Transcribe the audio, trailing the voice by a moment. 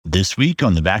This week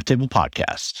on the Backtable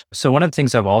Podcast. So one of the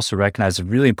things I've also recognized is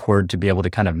really important to be able to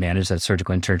kind of manage that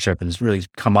surgical internship and really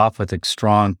come off with a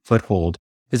strong foothold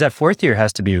is that fourth year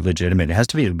has to be legitimate. It has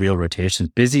to be real rotations,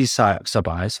 busy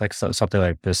sub-Is, like something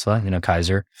like VISLA,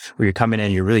 Kaiser, where you're coming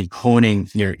in, you're really honing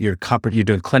your comfort. You're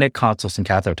doing clinic consults and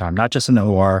catheter time, not just in the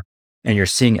OR, and you're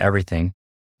seeing everything.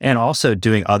 And also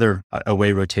doing other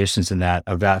away rotations in that.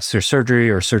 A vascular surgery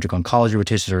or surgical oncology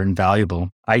rotations are invaluable.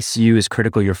 ICU is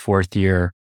critical your fourth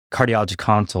year. Cardiology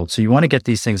consult. So you want to get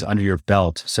these things under your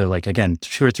belt. So like, again,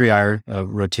 2 or 3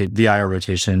 VIR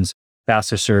rotations,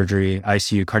 vascular surgery,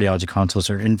 ICU, cardiology consults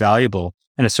are invaluable.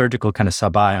 And a surgical kind of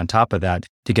sub-I on top of that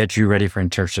to get you ready for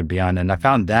internship beyond. And I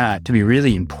found that to be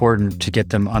really important to get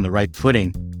them on the right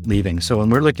footing leaving. So when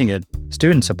we're looking at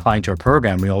students applying to our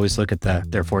program, we always look at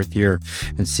their fourth year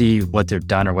and see what they've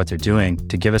done or what they're doing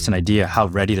to give us an idea how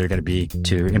ready they're going to be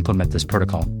to implement this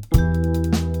protocol.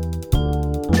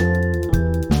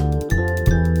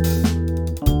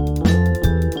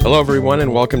 Hello, everyone,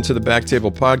 and welcome to the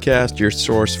Backtable Podcast, your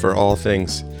source for all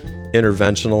things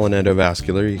interventional and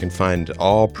endovascular. You can find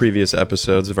all previous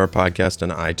episodes of our podcast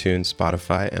on iTunes,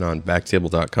 Spotify, and on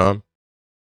backtable.com.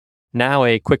 Now,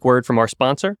 a quick word from our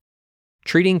sponsor.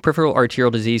 Treating peripheral arterial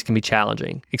disease can be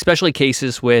challenging, especially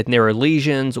cases with narrow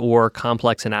lesions or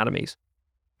complex anatomies.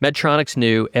 Medtronic's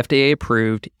new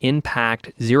FDA-approved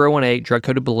IN.PACT 018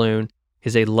 drug-coated balloon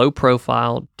is a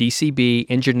low-profile DCB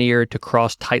engineered to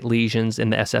cross tight lesions in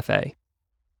the SFA.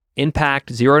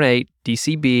 IN.PACT 018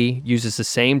 DCB uses the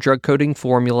same drug coating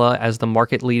formula as the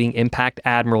market-leading IN.PACT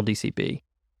Admiral DCB.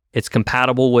 It's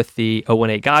compatible with the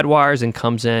 018 guide wires and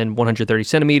comes in 130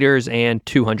 centimeters and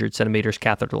 200 centimeters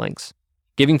catheter lengths,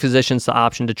 giving physicians the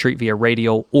option to treat via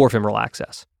radial or femoral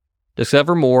access.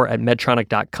 Discover more at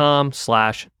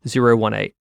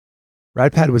medtronic.com/018.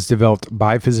 RadPad was developed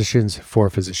by physicians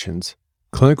for physicians.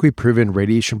 Clinically proven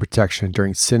radiation protection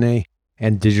during cine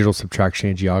and digital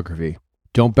subtraction angiography.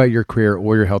 Don't bet your career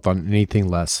or your health on anything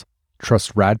less.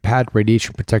 Trust RadPad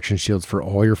radiation protection shields for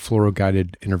all your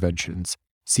fluoro-guided interventions.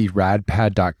 See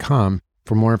radpad.com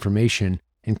for more information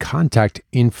and contact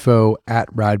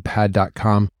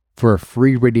info@radpad.com for a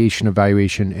free radiation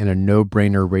evaluation and a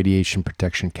no-brainer radiation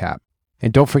protection cap.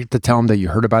 And don't forget to tell them that you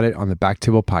heard about it on the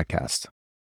Backtable Podcast.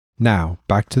 Now,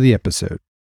 back to the episode.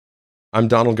 I'm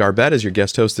Donald Garbett as your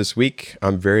guest host this week.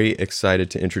 I'm very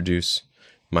excited to introduce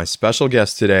my special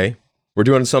guest today. We're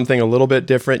doing something a little bit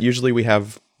different. Usually we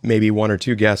have maybe 1 or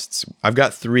 2 guests. I've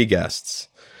got 3 guests.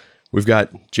 We've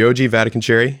got Joji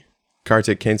Vadakancherry,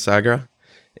 Kartik Kainsagra,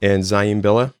 and Zaim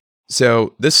Billa.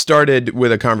 So this started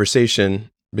with a conversation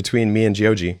between me and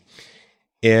Joji.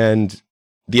 And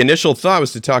the initial thought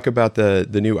was to talk about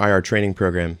the new IR training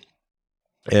program.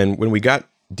 And when we got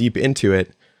deep into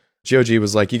it, Joji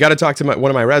was like, you got to talk to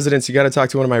one of my residents. You got to talk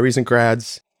to one of my recent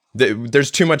grads. There's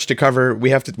too much to cover.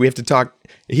 We have to talk.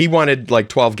 He wanted like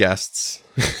 12 guests,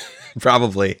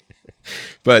 probably.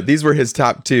 But these were his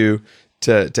top 2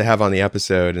 to have on the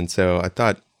episode. And so I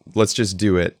thought, let's just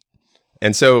do it.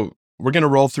 And so we're going to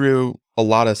roll through a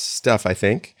lot of stuff, I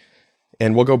think.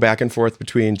 And we'll go back and forth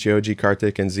between Joji,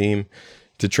 Kartik, and Zaim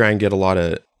to try and get a lot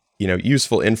of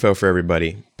useful info for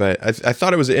everybody. But I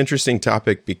thought it was an interesting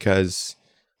topic because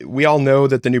we all know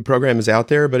that the new program is out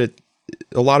there, but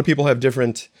a lot of people have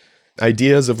different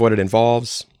ideas of what it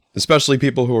involves, especially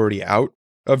people who are already out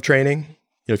of training.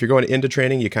 If you're going into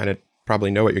training, you kind of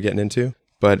probably know what you're getting into.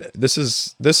 But this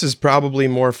is probably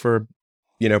more for,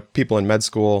 people in med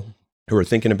school who are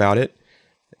thinking about it,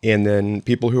 and then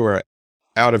people who are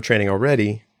out of training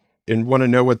already and want to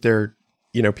know what their,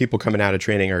 people coming out of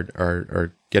training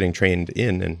are getting trained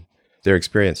in and their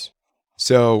experience.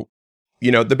 So,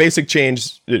 the basic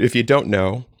change, if you don't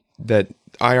know, that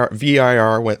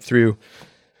VIR went through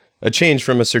a change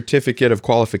from a certificate of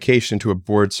qualification to a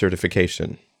board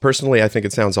certification. Personally, I think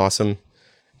it sounds awesome,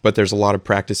 but there's a lot of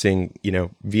practicing,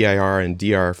 VIR and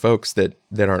DR folks that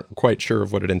aren't quite sure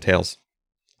of what it entails.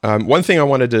 One thing I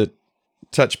wanted to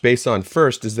touch base on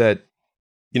first is that,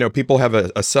 people have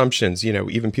assumptions,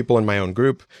 even people in my own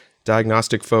group,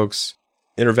 diagnostic folks,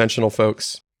 interventional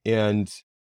folks. And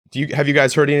have you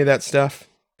guys heard any of that stuff?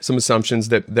 Some assumptions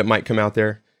that might come out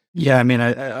there? Yeah, I mean,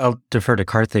 I'll defer to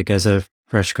Kartik as a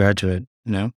fresh graduate.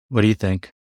 What do you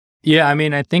think? Yeah, I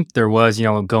mean, I think there was,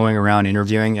 going around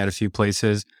interviewing at a few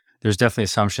places, there's definitely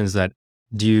assumptions that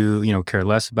do you, care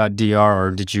less about DR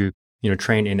or did you,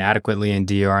 train inadequately in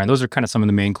DR? And those are kind of some of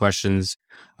the main questions.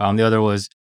 The other was,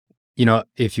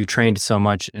 if you trained so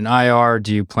much in IR,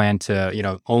 do you plan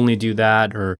to, only do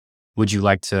that? Or would you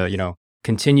like to,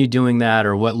 continue doing that?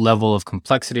 Or what level of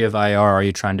complexity of IR are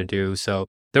you trying to do? So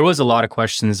there was a lot of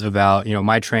questions about,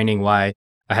 my training, why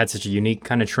I had such a unique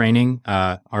kind of training,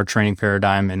 our training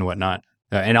paradigm and whatnot.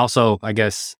 And also, I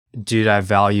guess, did I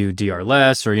value DR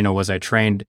less, or, was I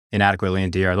trained inadequately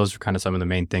in DR? Those are kind of some of the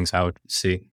main things I would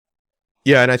see.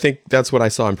 Yeah, and I think that's what I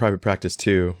saw in private practice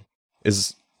too,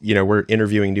 is, we're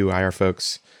interviewing new IR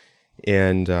folks,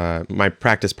 and my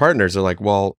practice partners are like,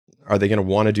 well, are they going to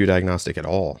want to do diagnostic at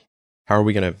all? How are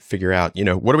we going to figure out,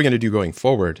 what are we going to do going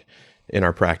forward in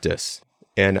our practice?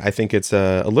 And I think it's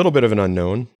a little bit of an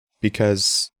unknown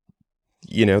because,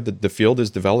 the field is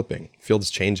developing, field is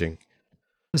changing.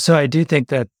 So I do think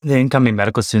that the incoming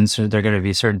medical students, there are going to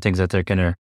be certain things that they're going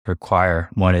to require.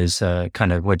 One is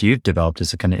kind of what you've developed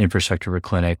is a kind of infrastructure of a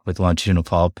clinic with longitudinal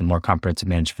follow-up and more comprehensive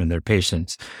management of their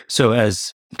patients. So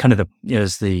as kind of the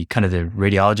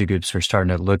radiology groups are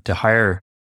starting to look to hire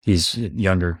these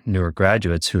younger, newer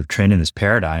graduates who have trained in this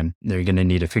paradigm, they're going to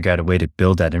need to figure out a way to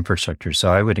build that infrastructure.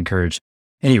 So I would encourage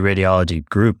any radiology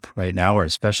group right now, or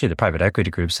especially the private equity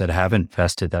groups that haven't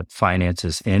invested that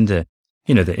finances into,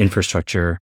 the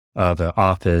infrastructure of the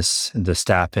office, the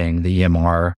staffing, the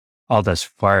EMR, all that's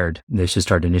required. They should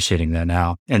start initiating that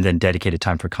now, and then dedicated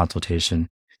time for consultation.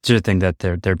 It's a thing that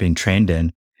they're being trained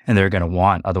in and they're going to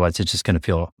want. Otherwise, it's just going to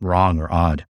feel wrong or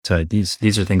odd. So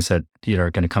these are things that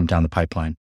are going to come down the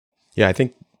pipeline. Yeah, I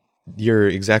think you're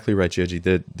exactly right, Joji.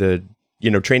 The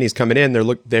trainees coming in,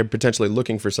 they're potentially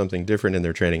looking for something different in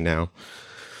their training now,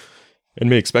 and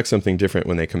may expect something different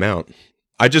when they come out.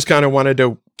 I just kind of wanted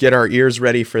to get our ears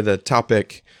ready for the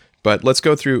topic, but let's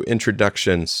go through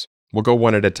introductions. We'll go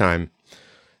one at a time.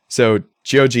 So,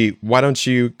 Joji, why don't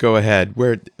you go ahead?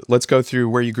 Let's go through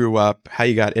where you grew up, how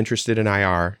you got interested in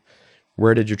IR,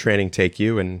 where did your training take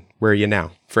you, and where are you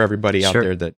now? For everybody out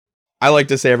there that, I like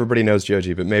to say everybody knows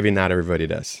Joji, but maybe not everybody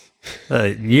does.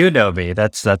 You know me.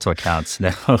 That's what counts.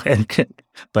 No,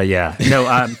 but yeah,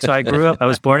 no. So I grew up. I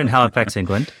was born in Halifax,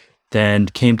 England, then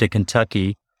came to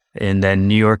Kentucky, and then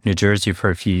New York, New Jersey for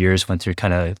a few years. Went through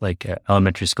kind of like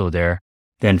elementary school there.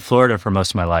 Then Florida for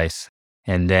most of my life,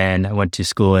 and then I went to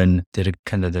school and did a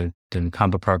kind of the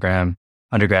combo program,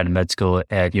 undergrad and med school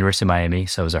at University of Miami.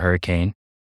 So I was a Hurricane.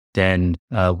 Then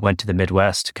went to the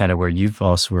Midwest, kind of where you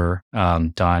also were,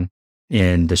 Don,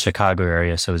 in the Chicago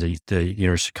area. So it was the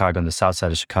University of Chicago on the south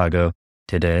side of Chicago,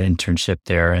 did an internship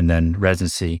there, and then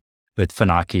residency with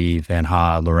Funaki, Van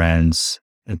Ha, Lorenz,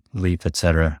 Leaf, et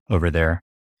cetera, over there.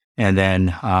 And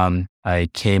then I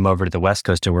came over to the West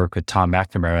Coast to work with Tom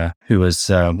McNamara, who was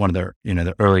one of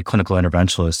the early clinical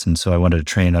interventionalists. And so I wanted to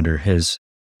train under his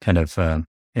kind of,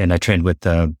 and I trained with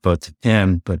both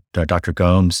him, but Dr.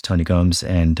 Gomes, Tony Gomes,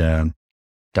 and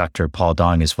Dr. Paul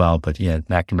Dong as well. But yeah,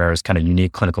 McNamara's kind of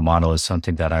unique clinical model is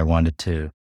something that I wanted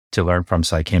to learn from.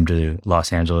 So I came to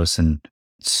Los Angeles, and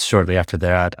shortly after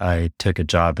that, I took a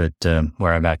job at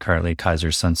where I'm at currently,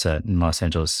 Kaiser Sunset in Los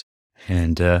Angeles.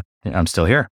 And I'm still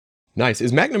here. Nice.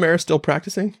 Is McNamara still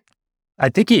practicing? I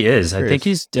think he is. I think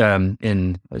he's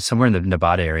in somewhere in the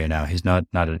Nevada area now. He's not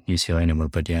at UCLA anymore,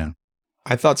 but yeah.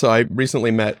 I thought so. I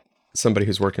recently met somebody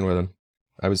who's working with him.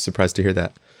 I was surprised to hear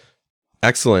that.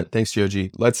 Excellent. Thanks,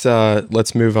 Joji. Let's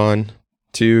move on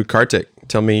to Kartik.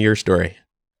 Tell me your story.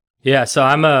 Yeah, so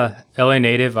I'm a LA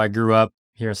native. I grew up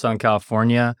here in Southern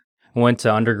California. Went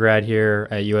to undergrad here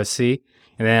at USC.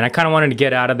 And then I kind of wanted to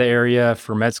get out of the area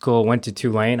for med school. Went to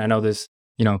Tulane. I know this,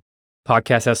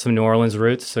 podcast has some New Orleans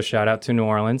roots, so shout out to New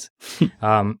Orleans.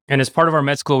 And as part of our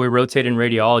med school, we rotated in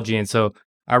radiology. And so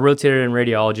I rotated in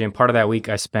radiology, and part of that week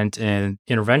I spent in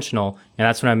interventional. And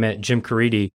that's when I met Jim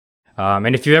Caridi.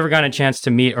 And if you've ever gotten a chance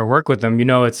to meet or work with him,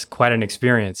 it's quite an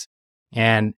experience.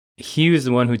 And he was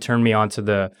the one who turned me onto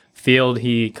the field.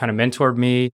 He kind of mentored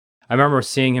me. I remember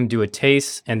seeing him do a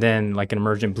TACE and then like an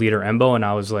emergent bleeder embo. And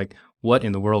I was like, what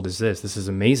in the world is this? This is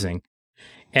amazing.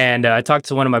 And I talked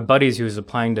to one of my buddies who was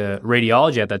applying to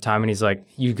radiology at that time. And he's like,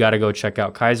 you got to go check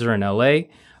out Kaiser in LA.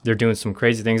 They're doing some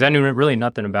crazy things. I knew really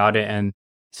nothing about it. And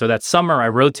so that summer I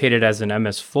rotated as an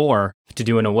MS4 to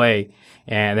do an away.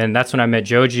 And then that's when I met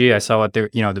Joji. I saw what they're,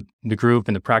 the group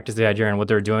and the practice they had here and what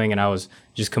they're doing. And I was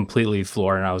just completely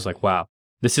floored. And I was like, wow,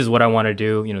 this is what I want to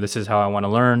do. This is how I want to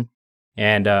learn.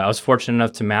 And I was fortunate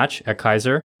enough to match at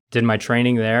Kaiser, did my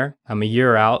training there. I'm a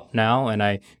year out now, and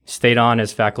I stayed on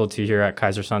as faculty here at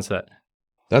Kaiser Sunset.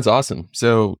 That's awesome.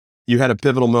 So you had a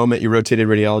pivotal moment. You rotated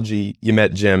radiology. You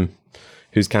met Jim,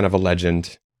 who's kind of a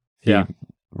legend. He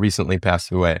recently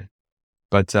passed away.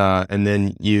 But, and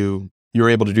then you were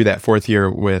able to do that fourth year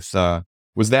with,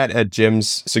 was that at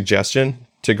Jim's suggestion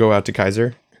to go out to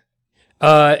Kaiser?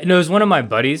 No, it was one of my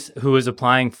buddies who was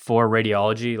applying for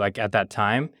radiology like at that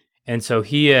time. And so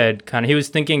he was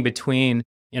thinking between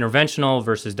interventional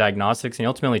versus diagnostics, and he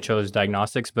ultimately chose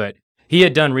diagnostics, but he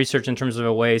had done research in terms of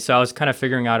a way. So I was kind of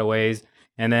figuring out a ways.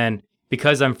 And then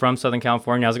because I'm from Southern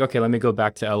California, I was like, okay, let me go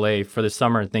back to LA for the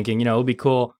summer thinking, it'll be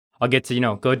cool. I'll get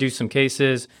to, go do some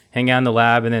cases, hang out in the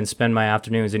lab, and then spend my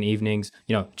afternoons and evenings,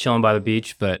 chilling by the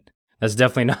beach. But that's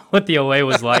definitely not what the OA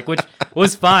was like, which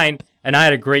was fine. And I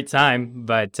had a great time.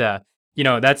 But,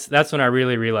 that's when I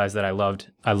really realized that I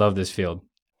love this field.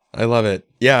 I love it.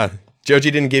 Yeah.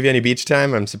 Joji didn't give you any beach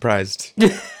time? I'm surprised.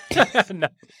 No.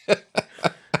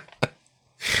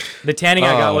 The tanning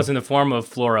I got was in the form of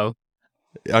fluoro.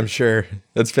 I'm sure.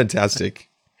 That's fantastic.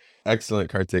 Excellent,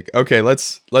 Kartik. Okay,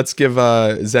 let's give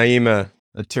Zaim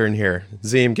a turn here.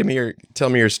 Zaim, tell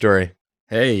me your story.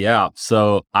 Hey, yeah.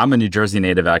 So I'm a New Jersey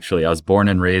native, actually. I was born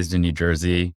and raised in New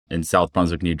Jersey, in South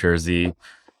Brunswick, New Jersey.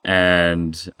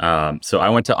 And so I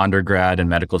went to undergrad and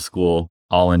medical school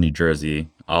all in New Jersey,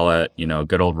 all at,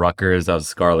 good old Rutgers. I was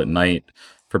Scarlet Knight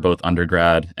for both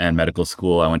undergrad and medical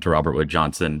school. I went to Robert Wood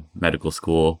Johnson Medical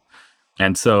School.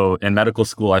 And so in medical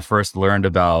school, I first learned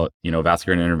about,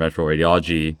 vascular and interventional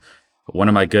radiology. One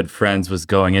of my good friends was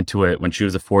going into it when she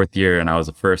was a fourth year and I was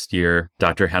a first year.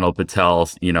 Dr. Henel Patel,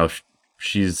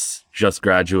 she's just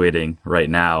graduating right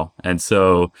now. And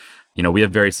so, we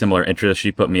have very similar interests.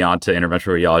 She put me on to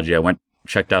interventional radiology. I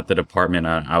checked out the department.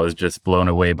 And I was just blown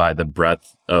away by the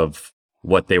breadth of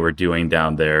what they were doing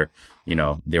down there.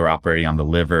 They were operating on the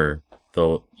liver,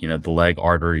 the leg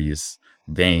arteries,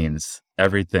 veins,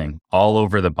 everything all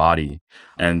over the body.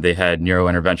 And they had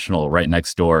neurointerventional right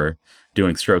next door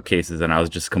doing stroke cases. And I was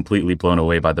just completely blown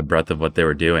away by the breadth of what they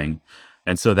were doing.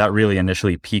 And so that really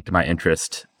initially piqued my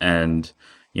interest. And,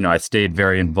 I stayed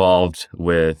very involved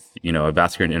with, a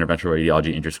vascular and interventional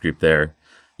radiology interest group there.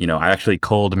 I actually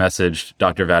cold messaged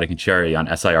Dr. Vatican-Cherry on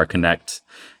SIR Connect.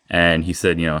 And he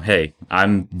said, hey,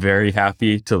 I'm very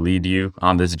happy to lead you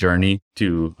on this journey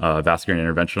to vascular and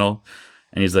interventional.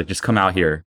 And he's like, just come out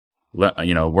here,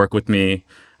 work with me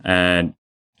and,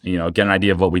 get an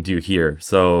idea of what we do here.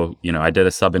 So, I did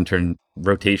a sub-intern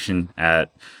rotation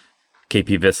at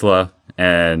KP Visla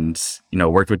and,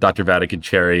 worked with Dr.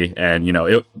 Vatican-Cherry. And,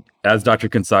 as Dr.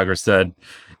 Consagra said,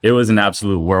 it was an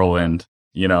absolute whirlwind.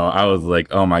 I was like,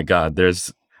 oh my God,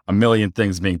 there's a million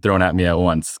things being thrown at me at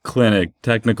once. Clinic,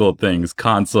 technical things,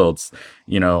 consults,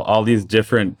 all these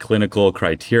different clinical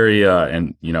criteria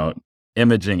and,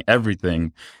 imaging,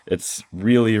 everything. It's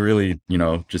really, really,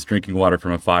 just drinking water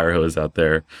from a fire hose out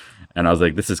there. And I was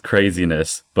like, this is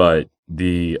craziness. But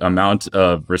the amount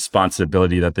of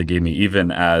responsibility that they gave me,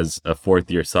 even as a fourth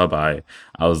year sub-I,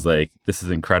 I was like, this is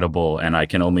incredible. And I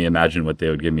can only imagine what they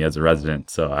would give me as a resident.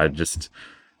 So I just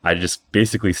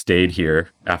basically stayed here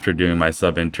after doing my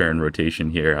sub-intern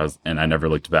rotation here. And I never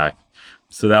looked back.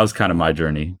 So that was kind of my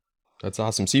journey. That's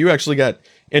awesome. So you actually got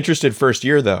interested first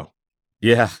year though.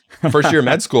 Yeah. First year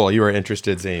med school, you were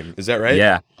interested, Zaim. Is that right?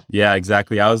 Yeah,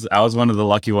 exactly. I was one of the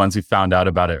lucky ones who found out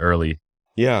about it early.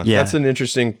 Yeah, that's an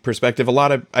interesting perspective.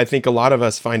 I think a lot of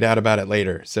us find out about it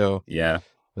later. So yeah,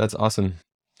 that's awesome.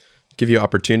 Give you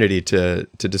opportunity to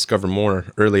discover more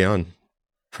early on.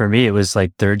 For me, it was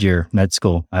like third year med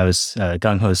school. I was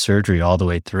gung-ho surgery all the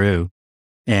way through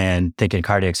and thinking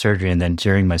cardiac surgery. And then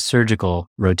during my surgical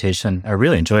rotation, I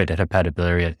really enjoyed it at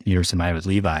hepatobiliary at University of Miami with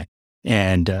Levi.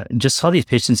 And just saw these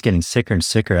patients getting sicker and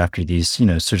sicker after these,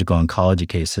 surgical oncology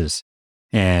cases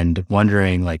and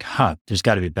wondering like, there's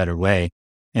got to be a better way.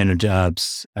 And I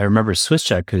remember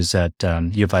Swisscheck, who's at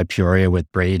U of I Peoria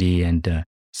with Brady and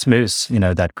Smoose,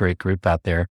 that great group out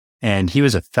there. And he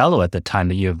was a fellow at the time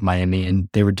at U of Miami, and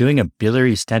they were doing a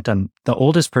biliary stent on the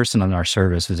oldest person on our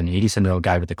service was an 87-year-old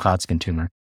guy with a Klatskin tumor.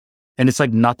 And it's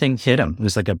like nothing hit him. It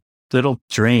was like a little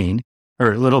drain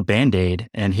or a little Band-Aid,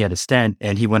 and he had a stent,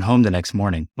 and he went home the next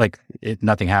morning.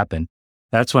 Nothing happened.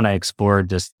 That's when I explored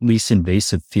this least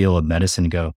invasive field of medicine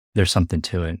and go, there's something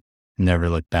to it. Never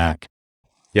looked back.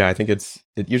 Yeah, I think it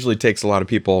usually takes a lot of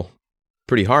people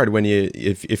pretty hard when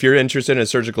if you're interested in a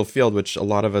surgical field, which a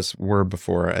lot of us were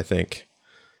before, I think.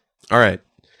 All right.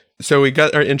 So we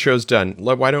got our intros done.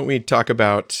 Why don't we talk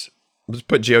about, let's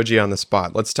put Joji on the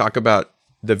spot. Let's talk about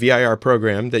the VIR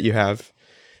program that you have.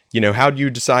 How did you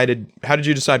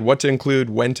decide what to include,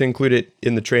 when to include it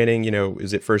in the training?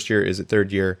 Is it first year? Is it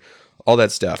third year? All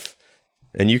that stuff.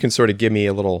 And you can sort of give me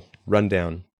a little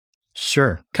rundown.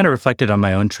 Sure. Kind of reflected on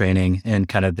my own training and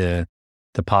kind of the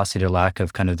paucity or lack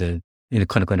of kind of the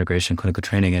clinical integration, clinical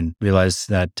training, and realized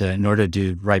that in order to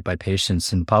do right by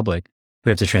patients in public, we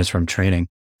have to transform training.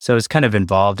 So I was kind of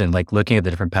involved in looking at the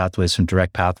different pathways from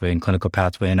direct pathway and clinical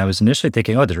pathway. And I was initially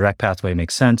thinking, the direct pathway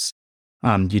makes sense.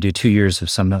 You do 2 years of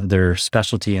some other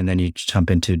specialty, and then you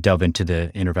delve into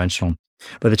the interventional.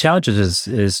 But the challenge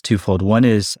is twofold. One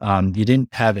is you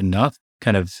didn't have enough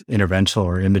kind of interventional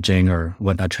or imaging or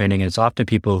whatnot training. And it's often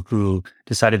people who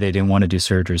decided they didn't want to do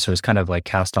surgery. So it's kind of like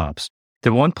cast ops.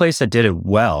 The one place that did it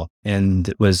well, and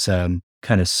it was kind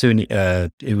of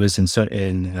SUNY, it was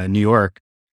in New York,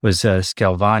 was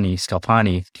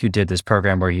Scalfani, who did this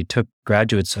program where he took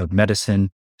graduates of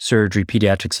medicine, surgery,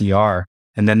 pediatrics, ER,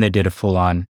 and then they did a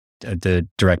full-on the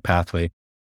direct pathway.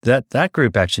 That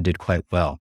group actually did quite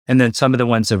well. And then some of the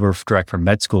ones that were direct from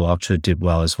med school actually did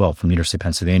well as well. From University of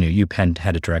Pennsylvania, UPenn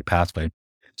had a direct pathway.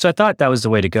 So I thought that was the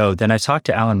way to go. Then I talked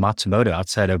to Alan Matsumoto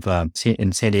outside of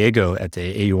in San Diego at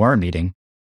the AUR meeting,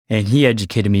 and he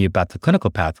educated me about the clinical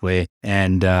pathway.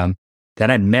 And then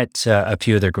I met a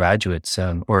few of their graduates,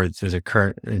 or there's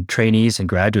current trainees and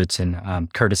graduates, in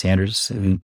Curtis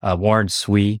Anderson, Warren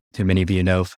Swee, who many of you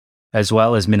know, as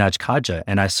well as Minhaj Khaja.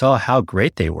 And I saw how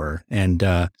great they were. And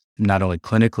not only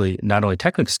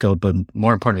technically skilled, but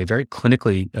more importantly, very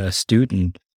clinically astute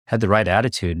and had the right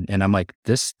attitude. And I'm like,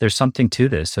 there's something to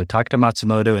this. So talking to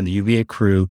Matsumoto and the UVA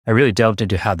crew, I really delved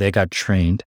into how they got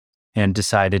trained and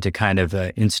decided to kind of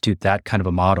institute that kind of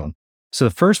a model. So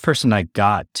the first person I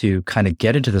got to kind of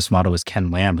get into this model was Ken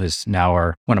Lamb, who's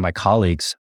now one of my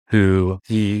colleagues, who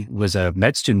he was a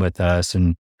med student with us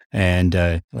and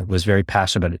was very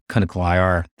passionate about clinical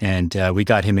IR. And we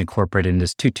got him incorporated in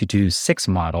this 2226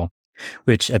 model,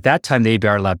 which at that time, the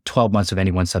ABR allowed 12 months of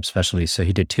any one subspecialty. So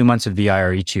he did 2 months of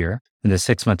VIR each year, and the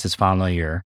 6 months his final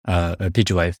year,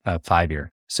 PGY 5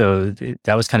 year. So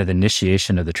that was kind of the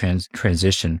initiation of the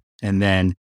transition. And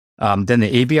then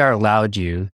the ABR allowed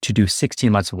you to do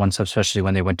 16 months of one subspecialty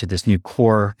when they went to this new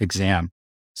core exam.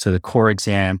 So the core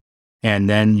exam, and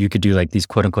then you could do like these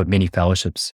quote unquote mini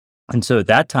fellowships. And so at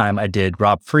that time, I did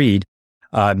Rob Fried,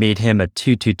 made him a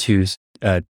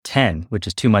 2-2-2-10, which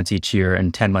is 2 months each year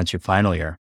and 10 months your final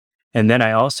year. And then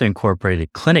I also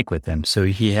incorporated clinic with him. So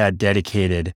he had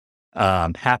dedicated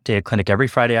half day of clinic every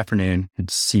Friday afternoon.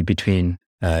 You'd see between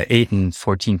 8 and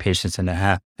 14 patients in a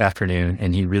half afternoon.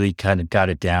 And he really kind of got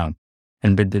it down.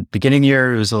 And by the beginning of the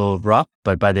year, it was a little rough,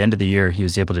 but by the end of the year, he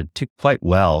was able to do quite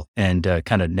well and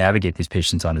kind of navigate these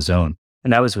patients on his own.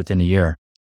 And that was within a year.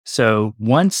 So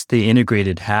once the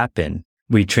integrated happened,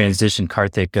 we transitioned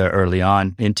Karthik early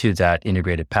on into that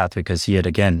integrated pathway because he had,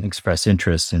 again, expressed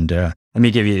interest. And let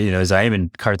me give you, Zaim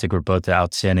and Karthik were both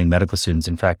outstanding medical students.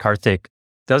 In fact, Karthik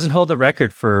doesn't hold the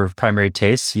record for primary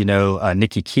tastes.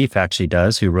 Nikki Keefe actually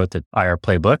does, who wrote the IR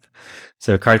playbook.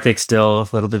 So Karthik's still a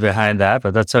little bit behind that,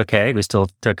 but that's okay. We still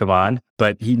took him on.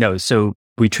 But he knows. So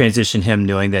we transitioned him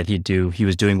knowing that he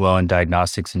was doing well in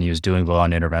diagnostics and he was doing well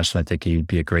on intervention. I think he'd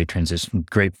be a great transition,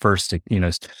 great first,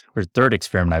 or third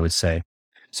experiment, I would say.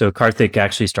 So Karthik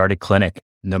actually started clinic.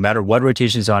 No matter what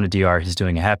rotation he's on a DR, he's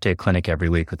doing a half day clinic every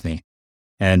week with me.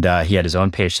 And he had his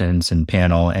own patients and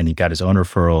panel, and he got his own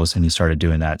referrals, and he started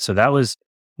doing that. So that was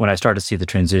when I started to see the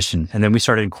transition. And then we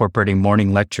started incorporating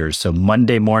morning lectures. So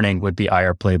Monday morning would be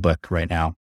IR playbook right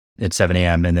now at 7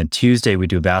 a.m. And then Tuesday, we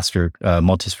do a vascular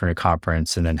multidisciplinary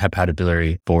conference and then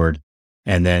hepatobiliary board.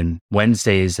 And then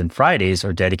Wednesdays and Fridays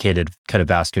are dedicated kind of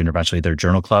vascular intervention, either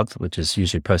journal club, which is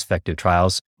usually prospective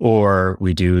trials, or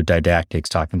we do didactics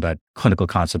talking about clinical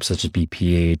concepts such as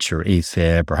BPH or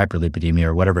AFib or hyperlipidemia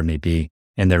or whatever it may be.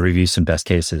 And then review some best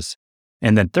cases.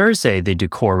 And then Thursday, they do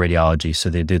core radiology. So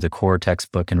they do the core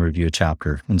textbook and review a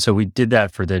chapter. And so we did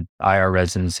that for the IR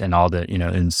residents and all the,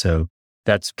 and so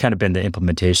that's kind of been the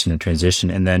implementation and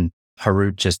transition. And then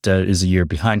Harut just is a year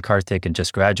behind Karthik and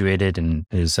just graduated and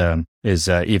is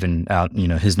even out,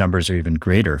 his numbers are even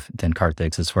greater than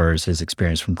Karthik's as far as his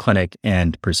experience from clinic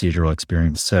and procedural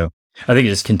experience. So I think it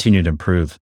just continued to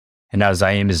improve. And now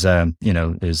Zaim is a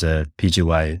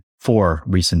PGY 4,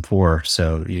 recent 4.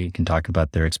 So you can talk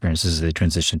about their experiences as they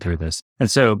transition through this. And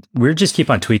so we're just keep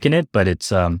on tweaking it, but it's,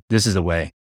 this is the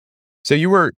way. So you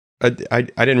were, I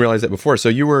didn't realize that before. So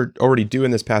you were already doing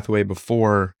this pathway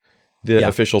before the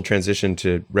official transition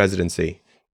to residency.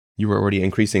 You were already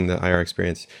increasing the IR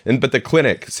experience. But the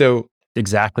clinic, so.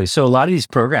 Exactly. So a lot of these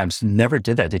programs never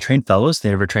did that. They trained fellows, they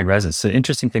never trained residents. So the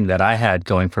interesting thing that I had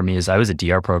going for me is I was a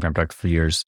DR program director for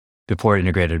years before it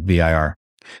integrated VIR.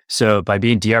 So by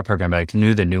being DR program, I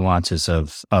knew the nuances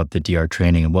of the DR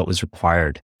training and what was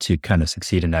required to kind of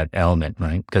succeed in that element,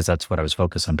 right? Because that's what I was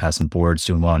focused on, passing boards,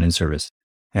 doing well in in-service,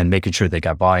 and making sure they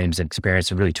got volumes and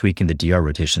experience and really tweaking the DR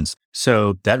rotations.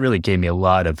 So that really gave me a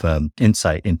lot of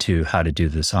insight into how to do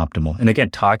this optimal. And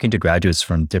again, talking to graduates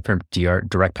from different DR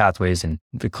direct pathways and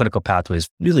the clinical pathways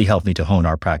really helped me to hone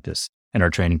our practice and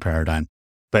our training paradigm.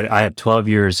 But I have 12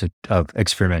 years of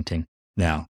experimenting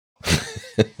now.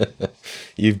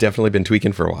 You've definitely been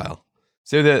tweaking for a while.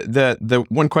 So the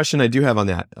one question I do have on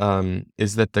that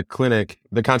is that the clinic,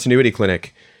 the continuity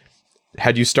clinic,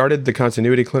 Had you started the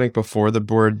continuity clinic before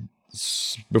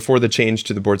before the change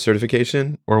to the board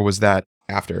certification, or was that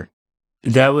after?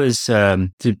 That was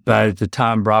by the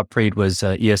time Rob Preet was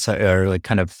ESI, or like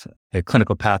kind of a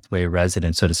clinical pathway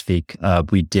resident, so to speak.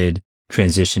 We did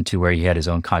transition to where he had his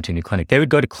own continuity clinic. They would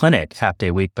go to clinic half day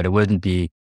a week, but it wouldn't be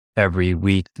every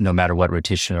week, no matter what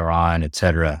rotation they're on, et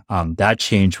cetera. That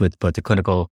changed with both the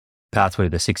clinical pathway,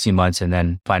 the 16 months, and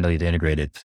then finally the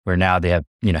integrated, where now they have,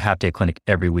 half day clinic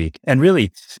every week. And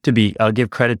really, I'll give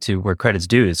credit to where credit's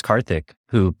due is Karthik,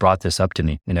 who brought this up to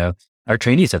me. Our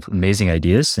trainees have amazing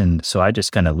ideas. And so I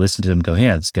just kind of listened to them go,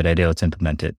 yeah, that's a good idea. Let's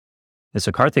implement it. And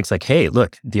so Karthik's like, hey,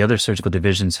 look, the other surgical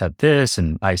divisions have this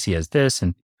and IC has this,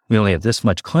 and we only have this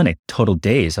much clinic total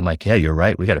days. I'm like, yeah, you're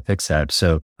right. We got to fix that.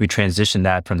 So we transitioned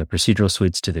that from the procedural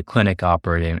suites to the clinic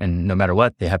operating. And no matter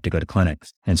what, they have to go to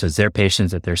clinics. And so it's their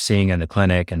patients that they're seeing in the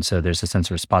clinic. And so there's a sense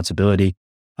of responsibility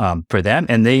for them,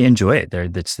 and they enjoy it.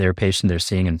 It's their patient they're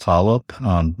seeing in follow-up,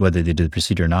 whether they do the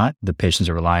procedure or not. The patients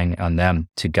are relying on them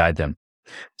to guide them.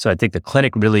 So I think the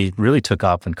clinic really, really took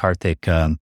off when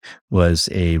Karthik was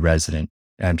a resident.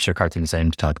 I'm sure Karthik is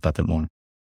aiming to talk about that more.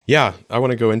 Yeah, I want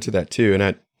to go into that too.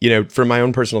 And from my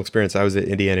own personal experience, I was at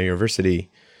Indiana University.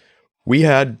 We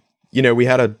had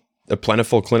a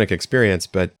plentiful clinic experience,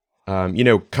 but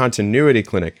continuity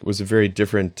clinic was a very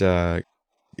different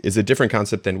is a different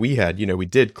concept than we had. We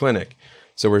did clinic,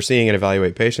 so we're seeing and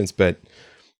evaluate patients, but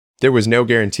there was no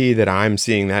guarantee that I'm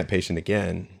seeing that patient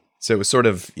again. So it was sort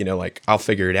of, like I'll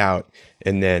figure it out,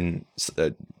 and then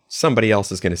somebody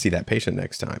else is going to see that patient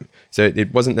next time. So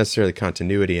it wasn't necessarily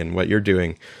continuity, and what you're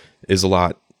doing is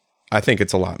I think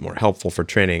it's a lot more helpful for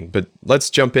training. But let's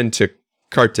jump into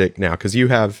Karthik now, because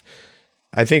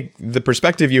I think the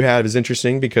perspective you had is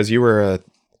interesting, because you were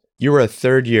a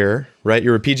third year, right?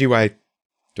 You were PGY.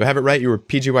 Do I have it right? You were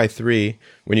PGY 3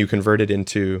 when you converted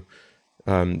into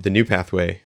the new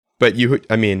pathway. But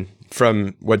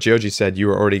from what Joji said, you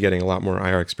were already getting a lot more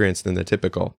IR experience than the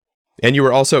typical. And you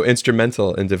were also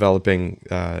instrumental in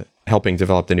helping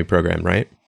develop the new program, right?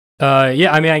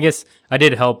 Yeah, I guess I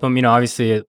did help him.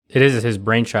 Obviously it is his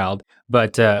brainchild,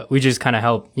 but we just kind of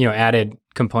helped, added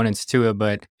components to it.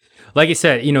 But like you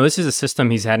said, this is a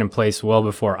system he's had in place well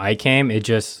before I came. It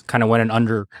just kind of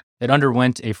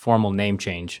underwent a formal name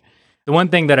change. The one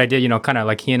thing that I did, kind of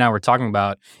like he and I were talking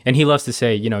about, and he loves to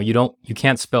say, you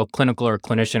can't spell clinical or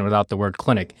clinician without the word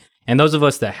clinic. And those of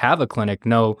us that have a clinic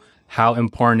know how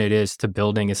important it is to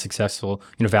building a successful,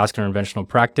 vascular interventional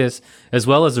practice, as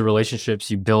well as the relationships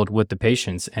you build with the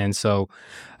patients. And so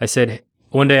I said,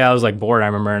 one day I was like bored, I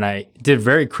remember, and I did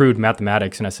very crude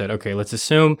mathematics. And I said, okay, let's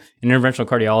assume an interventional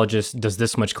cardiologist does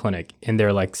this much clinic in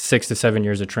their 6 to 7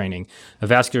 years of training. A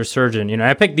vascular surgeon,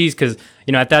 I picked these because,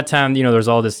 at that time, there was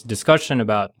all this discussion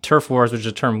about turf wars, which is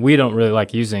a term we don't really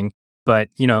like using. But,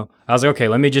 I was like, okay,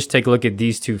 let me just take a look at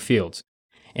these two fields.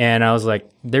 And I was like,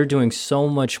 they're doing so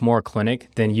much more clinic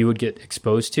than you would get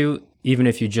exposed to, even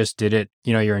if you just did it,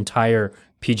 your entire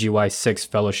PGY 6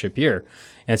 fellowship year.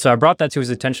 And so I brought that to his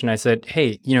attention. I said,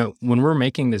 hey, when we're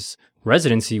making this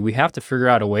residency, we have to figure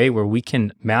out a way where we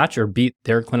can match or beat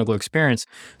their clinical experience.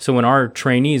 So when our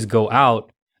trainees go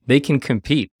out, they can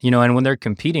compete, and when they're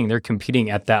competing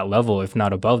at that level, if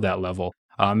not above that level.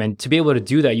 And to be able to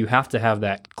do that, you have to have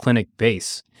that clinic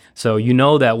base. So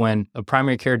that when a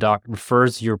primary care doc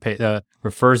refers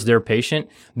their patient,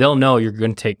 they'll know you're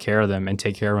going to take care of them and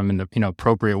take care of them in the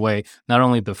appropriate way, not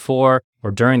only before or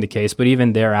during the case, but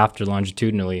even thereafter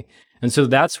longitudinally. And so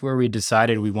that's where we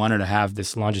decided we wanted to have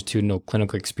this longitudinal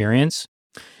clinical experience.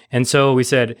 And so we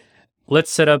said,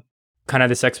 let's set up kind of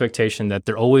this expectation that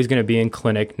they're always going to be in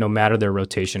clinic no matter their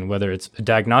rotation, whether it's a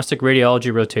diagnostic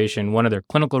radiology rotation, one of their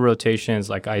clinical rotations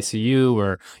like ICU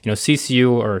or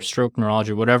CCU or stroke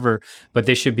neurology, whatever, but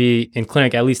they should be in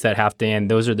clinic at least that half day,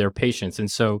 and those are their patients. And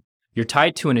so you're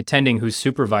tied to an attending who's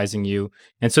supervising you.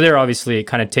 And so they're obviously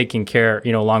kind of taking care,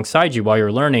 alongside you while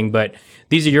you're learning, but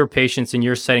these are your patients and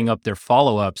you're setting up their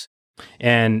follow-ups.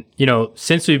 And,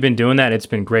 since we've been doing that, it's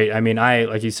been great. I,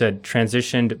 like you said,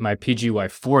 transitioned my PGY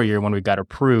 4 year when we got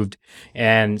approved.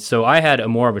 And so I had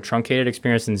more of a truncated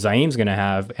experience than Zaim's going to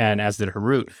have, and as did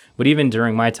Harut. But even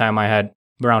during my time, I had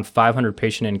around 500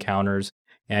 patient encounters.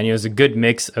 And it was a good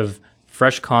mix of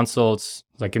fresh consults,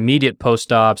 like immediate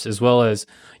post-ops, as well as,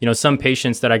 some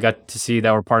patients that I got to see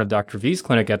that were part of Dr. V's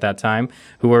clinic at that time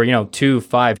who were, 2,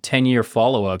 5, 10-year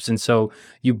follow-ups. And so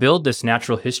you build this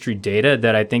natural history data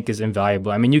that I think is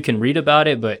invaluable. You can read about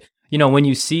it, but, when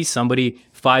you see somebody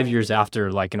 5 years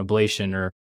after like an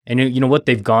ablation and what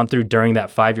they've gone through during that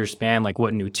 5-year span, like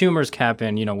what new tumors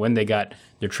happened, when they got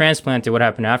their transplant, what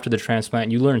happened after the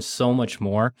transplant, you learn so much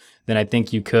more than I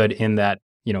think you could in that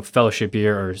fellowship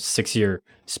year or 6-year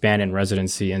span in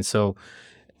residency. And so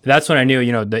that's when I knew,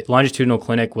 the longitudinal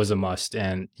clinic was a must.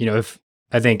 And, if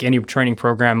I think any training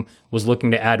program was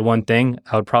looking to add one thing,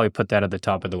 I would probably put that at the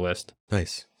top of the list.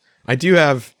 Nice. I do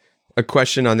have a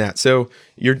question on that. So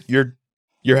you're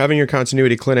having your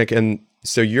continuity clinic, and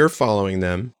so you're following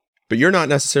them, but you're not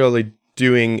necessarily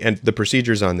doing the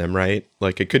procedures on them, right?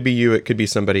 Like it could be you, it could be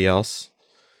somebody else,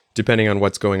 depending on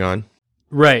what's going on.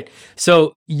 Right.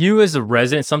 So you as a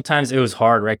resident, sometimes it was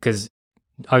hard, right? Because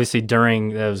obviously during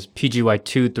those PGY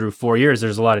 2 through 4 years,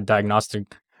 there's a lot of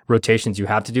diagnostic rotations you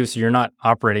have to do. So you're not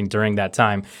operating during that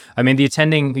time. I mean, the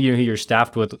attending who you're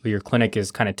staffed with, who your clinic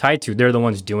is kind of tied to, they're the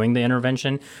ones doing the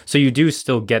intervention. So you do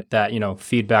still get that,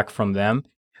 feedback from them.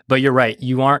 But you're right.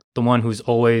 You aren't the one who's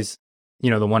always,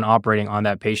 the one operating on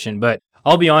that patient. But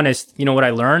I'll be honest, what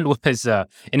I learned was,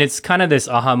 and it's kind of this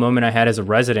aha moment I had as a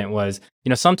resident was,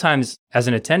 sometimes as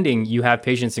an attending, you have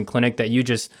patients in clinic that you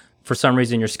just, for some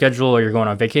reason, your schedule or you're going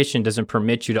on vacation doesn't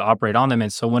permit you to operate on them.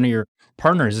 And so one of your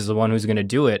partners is the one who's going to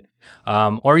do it.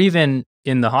 Or even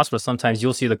in the hospital, sometimes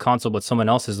you'll see the consult, but someone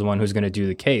else is the one who's going to do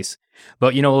the case.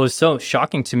 But, what was so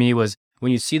shocking to me was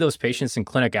when you see those patients in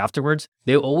clinic afterwards,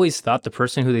 they always thought the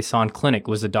person who they saw in clinic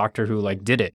was the doctor who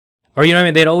did it. Or,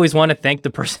 they'd always want to thank the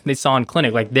person they saw in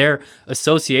clinic, like their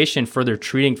association for their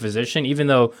treating physician, even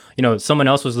though, someone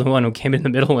else was the one who came in the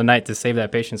middle of the night to save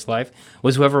that patient's life,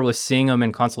 was whoever was seeing them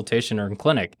in consultation or in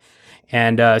clinic.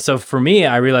 And so for me,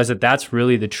 I realized that that's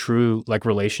really the true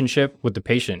relationship with the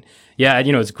patient. Yeah,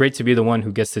 it's great to be the one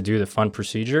who gets to do the fun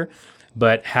procedure,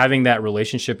 but having that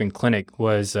relationship in clinic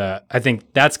was, I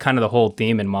think that's kind of the whole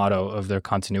theme and motto of their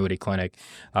continuity clinic.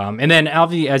 And then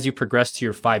obviously, as you progress to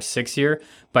your 5-6 year,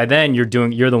 by then you're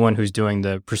the one who's doing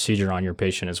the procedure on your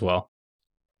patient as well.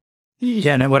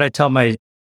 Yeah, and what I tell my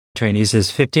trainees is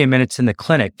 15 minutes in the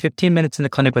clinic. 15 minutes in the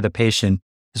clinic with a patient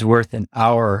is worth an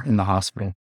hour in the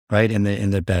hospital, right? In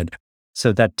the bed.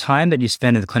 So that time that you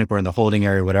spend in the clinic or in the holding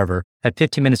area, or whatever, at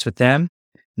 15 minutes with them,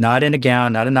 not in a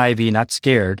gown, not an IV, not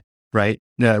scared, right?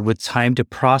 With time to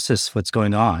process what's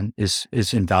going on is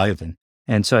invaluable.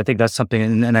 And so I think that's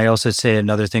something. And I also say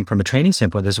another thing from a training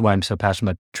standpoint, this is why I'm so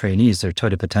passionate about trainees, their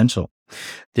total potential.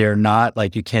 They're not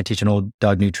like, you can't teach an old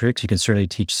dog new tricks. You can certainly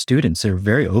teach students. They're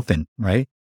very open, right?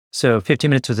 So 15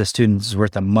 minutes with a student is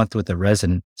worth a month with a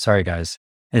resident. Sorry, guys.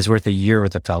 And it's worth a year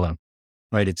with a fellow,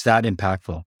 right? It's that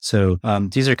impactful. So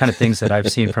these are kind of things that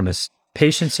I've seen from a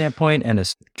patient standpoint and a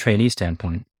trainee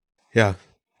standpoint. Yeah.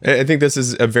 I think this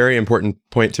is a very important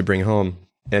point to bring home,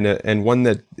 and one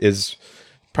that is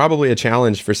probably a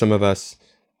challenge for some of us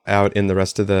out in the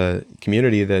rest of the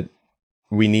community, that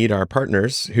we need our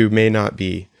partners who may not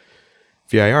be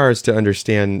VIRs to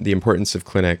understand the importance of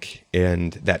clinic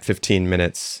and that 15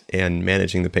 minutes and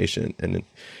managing the patient. And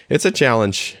it's a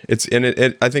challenge. I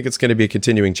think it's going to be a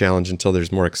continuing challenge until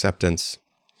there's more acceptance.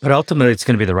 But ultimately, it's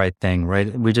going to be the right thing,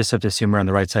 right? We just have to assume we're on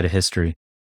the right side of history.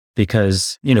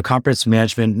 Because, comprehensive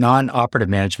management, non-operative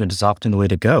management is often the way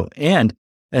to go. And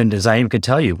as I even could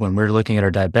tell you, when we're looking at our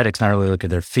diabetics, not only look at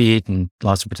their feet and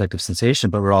loss of protective sensation,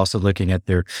 but we're also looking at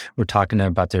we're talking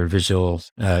about their visual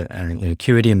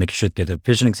acuity and making sure they get their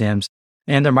vision exams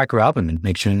and their microalbumin,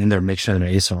 make sure they're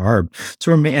ACE/ARB.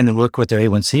 So and then look what their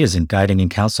A1C is and guiding and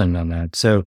counseling on that.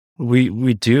 So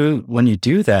we do, when you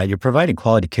do that, you're providing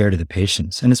quality care to the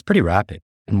patients, and it's pretty rapid.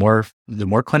 The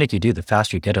more clinic you do, the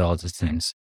faster you get at all these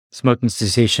things. Smoking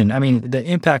cessation. I mean, the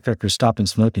impact factor of stopping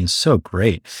smoking is so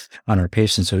great on our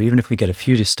patients. So even if we get a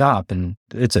few to stop, and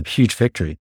it's a huge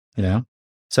victory,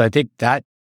 So I think that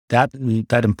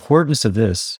importance of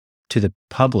this to the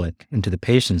public and to the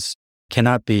patients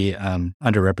cannot be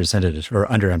underrepresented or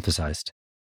underemphasized.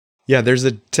 Yeah, there's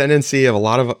a tendency of a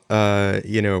lot of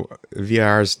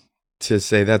VIRs to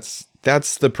say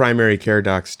that's the primary care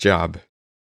doc's job.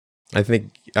 I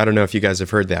don't know if you guys have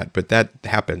heard that, but that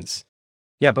happens.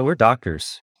 Yeah, but we're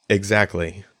doctors.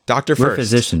 Exactly. Doctor first. We're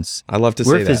physicians. I love to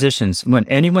say that. We're physicians. When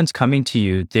anyone's coming to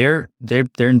you, they're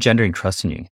engendering trust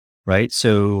in you, right?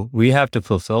 So we have to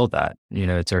fulfill that.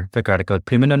 It's our Hippocratic Oath,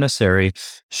 prima non nocere,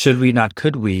 should we, not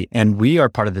could we, and we are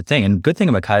part of the thing. And good thing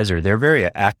about Kaiser, they're very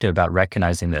active about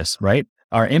recognizing this, right?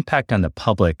 Our impact on the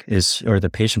public or the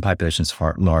patient population is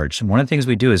far large. And one of the things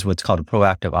we do is what's called a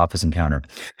proactive office encounter.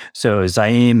 So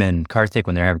Zaim and Karthik,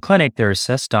 when they're having a clinic, they're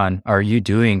assessed on, are you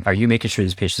making sure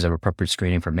these patients have appropriate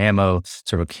screening for mammo,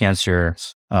 cervical cancer,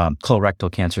 colorectal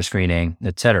cancer screening,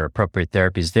 et cetera, appropriate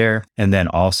therapies there. And then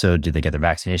also, do they get their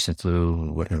vaccination,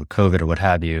 flu, COVID or what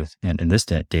have you, and in this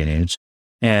day and age.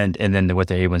 and then what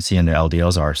their A1C and their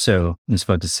LDLs are. So in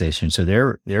smoke cessation. So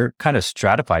they're kind of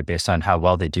stratified based on how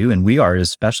well they do. And we are as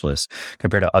specialists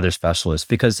compared to other specialists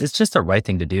because it's just the right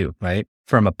thing to do, right?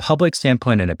 From a public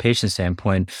standpoint and a patient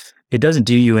standpoint, it doesn't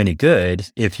do you any good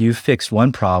if you fix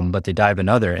one problem, but they die of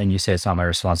another and you say it's not my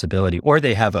responsibility, or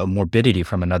they have a morbidity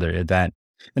from another event.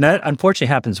 And that unfortunately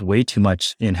happens way too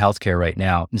much in healthcare right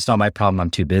now. It's not my problem. I'm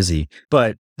too busy.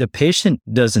 But the patient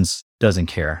doesn't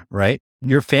care, right?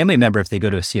 Your family member, if they go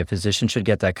to see a physician, should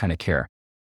get that kind of care,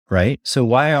 right? So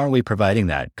why aren't we providing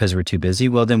that? Because we're too busy?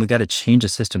 Well, then we got to change the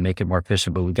system, make it more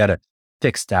efficient, but we got to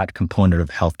fix that component of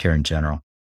healthcare in general.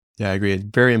 Yeah, I agree.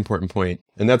 Very important point.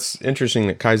 And that's interesting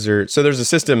that Kaiser, so there's a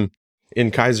system in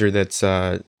Kaiser that's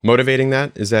motivating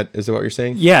that. Is that what you're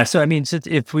saying? Yeah. So, I mean,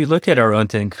 if we look at our own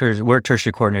thing, we're a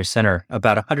tertiary coordinator center,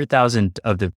 about 100,000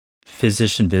 of the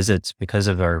physician visits, because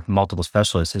of our multiple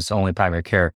specialists, is only primary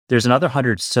care. There's another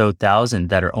 100,000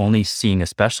 that are only seeing a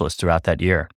specialist throughout that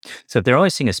year. So if they're only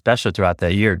seeing a specialist throughout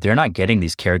that year, they're not getting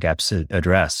these care gaps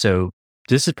addressed. So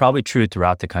this is probably true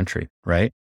throughout the country,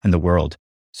 right? And the world.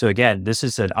 So again, this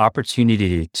is an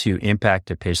opportunity to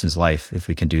impact a patient's life if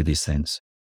we can do these things.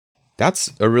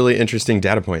 That's a really interesting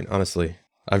data point, honestly.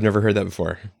 I've never heard that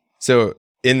before. So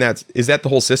is that the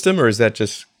whole system, or is that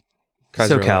just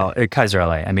Kaiser LA? Kaiser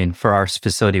LA. I mean, for our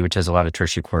facility, which has a lot of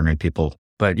tertiary coordinate people,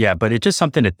 but it's just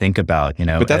something to think about,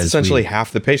 But that's essentially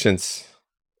half the patients.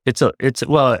 Half the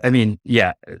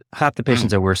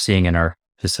patients that we're seeing in our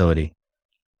facility.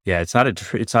 Yeah, it's not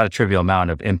a trivial amount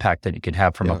of impact that you could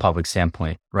have from a public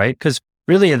standpoint, right? Because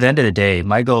really, at the end of the day,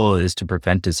 my goal is to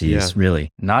prevent disease,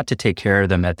 really, not to take care of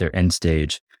them at their end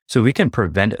stage. So we can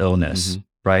prevent illness,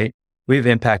 right? We've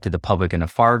impacted the public in a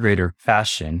far greater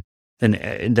fashion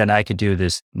than I could do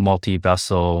this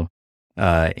multi-vessel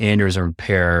aneurysm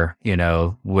repair,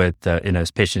 with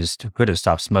patients who could have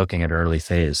stopped smoking at an early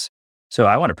phase. So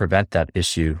I want to prevent that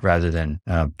issue rather than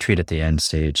treat at the end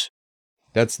stage.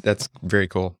 That's very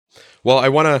cool. Well, I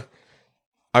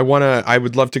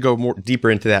would love to go more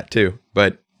deeper into that too,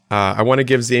 but I want to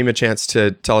give Zim a chance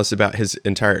to tell us about his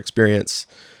entire experience.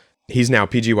 He's now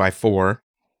PGY4,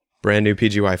 brand new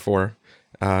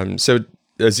PGY4. So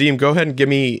Zim, go ahead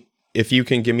and if you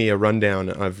can give me a rundown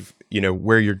of,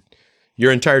 where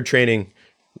your entire training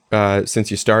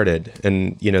since you started,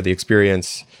 and, the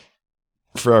experience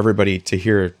for everybody to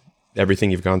hear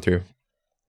everything you've gone through.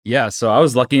 Yeah, so I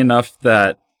was lucky enough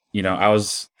that, I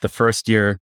was the first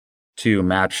year to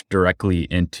match directly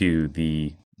into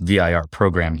the VIR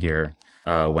program here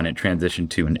when it transitioned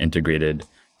to an integrated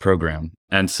program.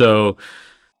 And so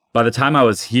by the time I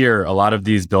was here, a lot of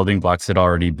these building blocks had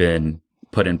already been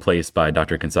put in place by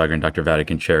Dr. Consagra and Dr.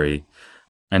 Vatican-Cherry.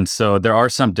 And so there are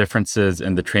some differences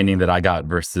in the training that I got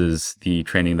versus the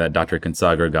training that Dr.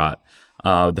 Consagra got.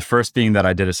 The first being that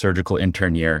I did a surgical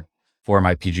intern year for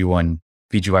my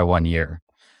PGY1 year.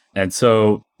 And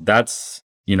so that's,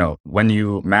 when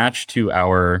you match to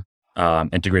our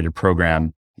integrated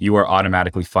program, you are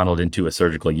automatically funneled into a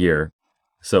surgical year.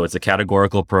 So it's a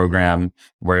categorical program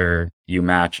where you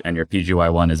match and your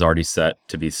PGY1 is already set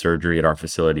to be surgery at our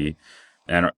facility.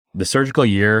 And the surgical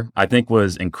year, I think,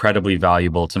 was incredibly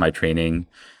valuable to my training.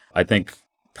 I think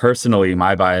personally,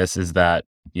 my bias is that,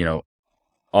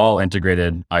 all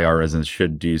integrated IR residents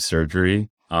should do surgery.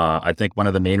 I think one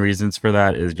of the main reasons for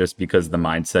that is just because the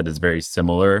mindset is very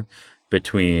similar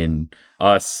between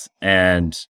us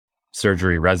and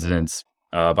surgery residents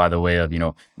by the way of,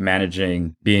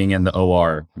 managing, being in the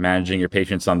OR, managing your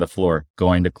patients on the floor,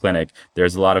 going to clinic.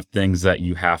 There's a lot of things that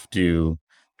you have to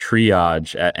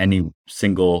triage at any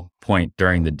single point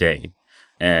during the day.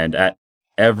 And at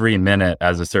every minute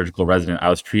as a surgical resident, I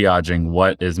was triaging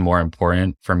what is more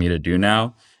important for me to do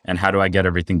now and how do I get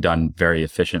everything done very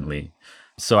efficiently.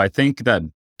 So I think that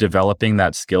developing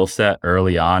that skill set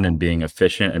early on and being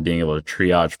efficient and being able to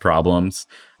triage problems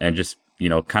and just,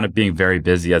 kind of being very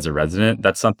busy as a resident,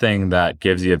 that's something that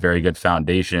gives you a very good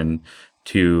foundation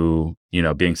to,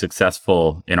 being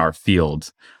successful in our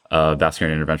field of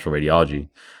vascular and interventional radiology.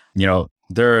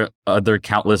 There are other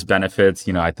countless benefits.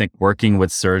 I think working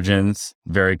with surgeons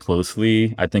very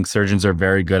closely, I think surgeons are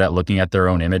very good at looking at their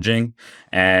own imaging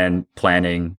and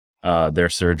planning their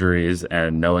surgeries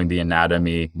and knowing the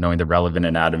anatomy, knowing the relevant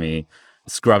anatomy,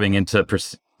 scrubbing into,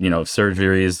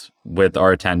 surgeries with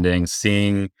our attendings,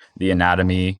 seeing the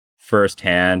anatomy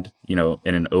firsthand, in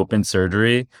an open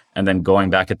surgery, and then going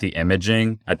back at the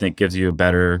imaging, I think gives you a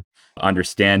better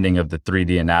understanding of the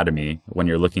 3D anatomy when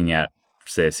you're looking at,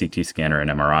 say, a CT scan or an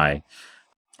MRI.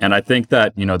 And I think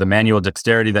that, the manual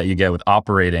dexterity that you get with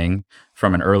operating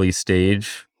from an early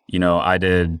stage, I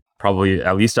did probably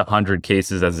at least 100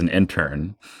 cases as an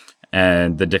intern.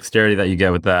 And the dexterity that you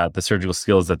get with that, the surgical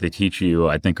skills that they teach you,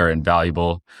 I think are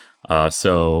invaluable.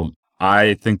 So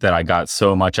I think that I got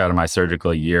so much out of my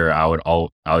surgical year, I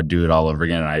would do it all over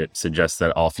again. And I suggest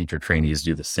that all future trainees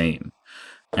do the same.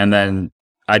 And then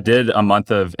I did a month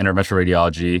of interventional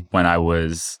radiology when I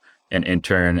was an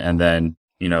intern. And then,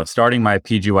 starting my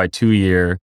PGY 2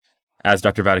 year, as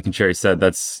Dr. Vatican-Cherry said,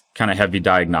 that's kind of heavy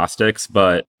diagnostics.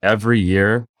 But every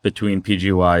year between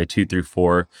PGY 2 through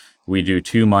 4, we do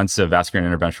 2 months of vascular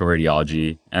and interventional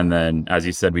radiology. And then, as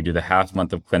you said, we do the half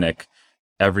month of clinic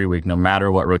every week, no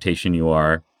matter what rotation you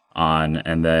are on.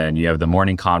 And then you have the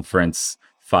morning conference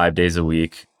 5 days a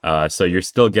week. So you're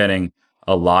still getting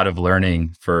a lot of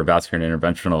learning for vascular and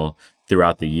interventional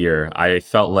throughout the year. I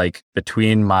felt like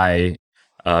between my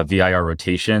VIR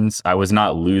rotations, I was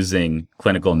not losing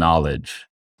clinical knowledge.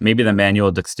 Maybe the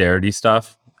manual dexterity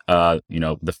stuff,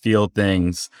 the field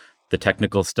things, the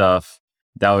technical stuff,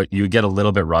 you get a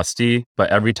little bit rusty, but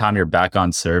every time you're back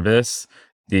on service,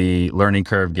 the learning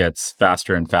curve gets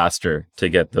faster and faster to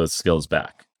get those skills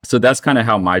back. So that's kind of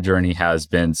how my journey has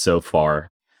been so far.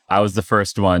 I was the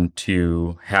first one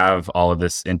to have all of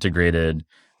this integrated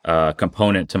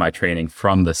component to my training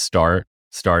from the start,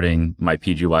 starting my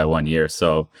PGY 1 year.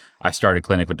 So I started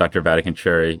clinic with Dr.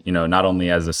 Vatican-Cherry, not only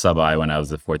as a sub-I when I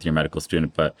was a 4th year medical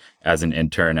student, but as an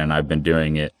intern. And I've been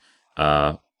doing it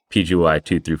PGY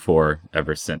 2 through 4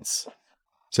 ever since.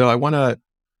 So I want to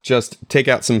just take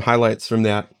out some highlights from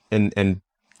that and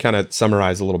kind of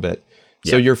summarize a little bit.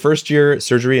 So your first year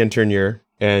surgery intern year,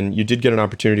 and you did get an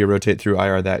opportunity to rotate through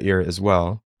IR that year as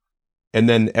well. And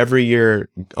then every year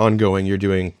ongoing, you're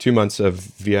doing 2 months of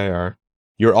VIR.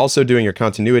 You're also doing your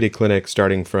continuity clinic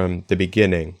starting from the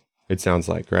beginning, it sounds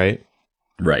like, right?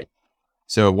 Right.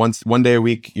 So one day a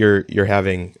week, you're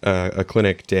having a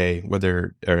clinic day,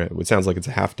 or it sounds like it's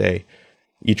a half day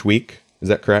each week. Is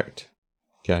that correct?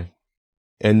 Okay.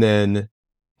 And then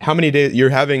how many days you're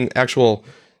having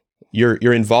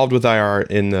you're involved with IR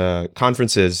in the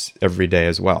conferences every day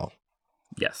as well?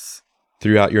 Yes.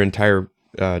 Throughout your entire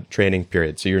training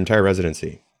period. So your entire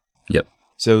residency. Yep.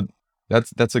 So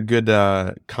that's a good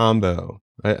combo.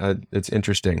 It's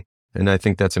interesting. And I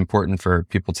think that's important for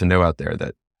people to know out there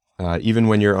that even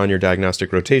when you're on your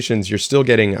diagnostic rotations, you're still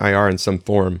getting IR in some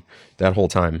form that whole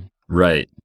time. Right.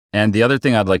 And the other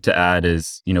thing I'd like to add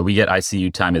is, we get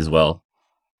ICU time as well.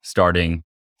 Starting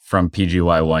from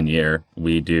PGY 1 year,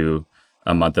 we do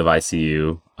a month of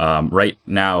ICU. Right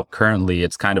now, currently,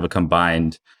 it's kind of a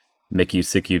combined MICU,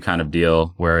 SICU kind of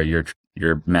deal where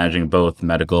you're managing both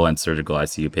medical and surgical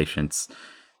ICU patients.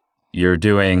 You're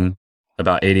doing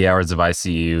about 80 hours of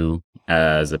ICU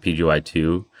as a PGY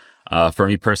 2. For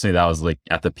me personally, that was like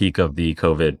at the peak of the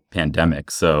COVID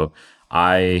pandemic. So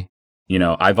I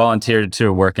volunteered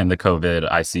to work in the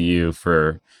COVID ICU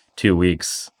for 2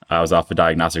 weeks. I was off a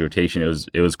diagnostic rotation.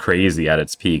 It was crazy at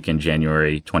its peak in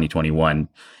January 2021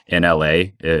 in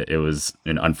LA. It was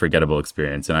an unforgettable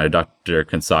experience. And I had Dr.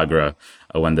 Consagra,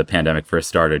 when the pandemic first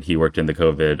started, he worked in the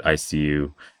COVID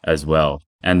ICU as well.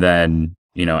 And then,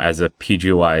 as a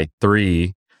PGY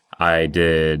 3, I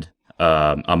did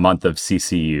a month of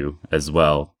CCU as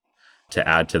well to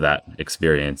add to that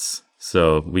experience.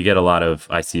 So we get a lot of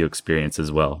ICU experience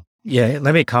as well. Yeah,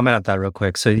 let me comment on that real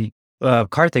quick. So,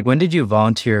 Karthik, when did you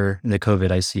volunteer in the COVID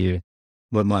ICU?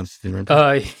 What month? Do you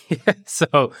remember?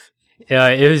 So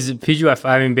it was PGY.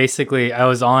 I mean, basically, I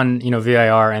was on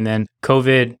VIR, and then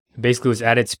COVID basically was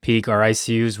at its peak. Our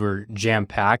ICUs were jam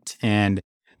packed, and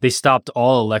they stopped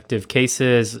all elective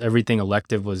cases. Everything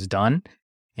elective was done,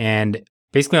 and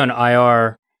basically on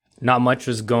IR, not much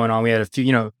was going on. We had a few.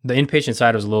 The inpatient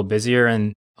side was a little busier,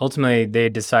 and ultimately they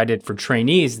decided for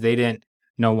trainees they didn't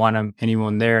want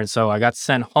anyone there. And so I got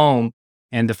sent home.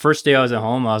 And the first day I was at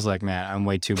home, I was like, man, I'm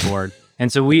way too bored.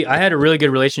 And so I had a really good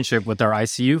relationship with our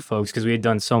ICU folks because we had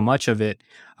done so much of it.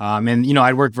 And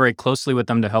I'd worked very closely with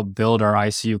them to help build our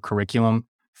ICU curriculum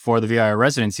for the VIR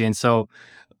residency. And so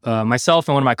myself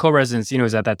and one of my co-residents,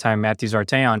 was at that time, Matthew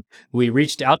Zartayan, we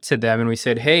reached out to them and we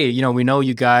said, hey, we know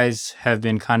you guys have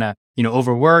been kind of,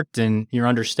 overworked and you're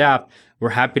understaffed. We're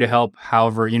happy to help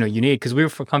however, you need, because we were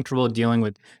comfortable dealing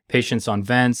with patients on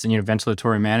vents and,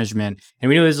 ventilatory management. And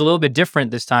we knew it was a little bit different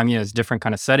this time, it's different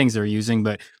kind of settings they're using,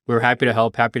 but we were happy to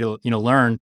help, happy to,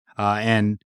 learn. So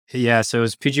it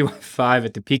was PGY 5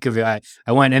 at the peak of it.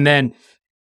 I went, and then,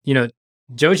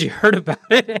 Joji heard about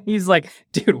it and he's like,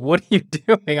 dude, what are you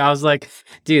doing? I was like,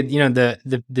 dude,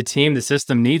 the team, the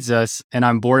system needs us and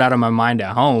I'm bored out of my mind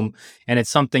at home. And it's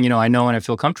something, I know and I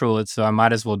feel comfortable with, so I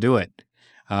might as well do it.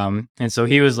 And so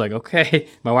he was like, okay.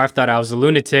 My wife thought I was a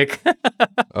lunatic.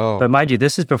 But mind you,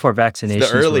 this is before vaccinations.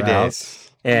 It's the early were out.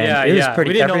 days. And it was pretty,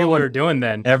 we didn't know what we were doing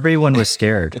then. everyone was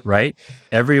scared, right?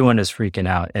 Everyone is freaking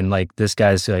out. And like this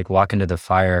guy's like walking to the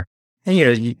fire and, you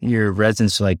know, your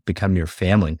residents like become your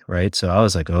family, right? So I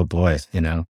was like, oh boy, you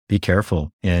know, be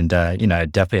careful. And, you know, I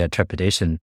definitely had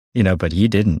trepidation, you know, but he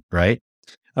didn't, right?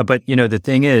 But, you know, the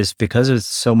thing is, because of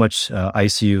so much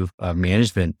ICU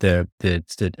management, the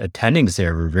attendings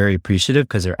there were very appreciative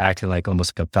because they're acting like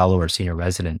almost like a fellow or senior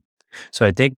resident. So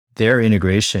I think their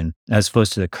integration, as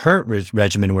opposed to the current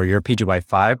regimen where you're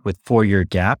PGY5 with 4-year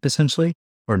gap essentially,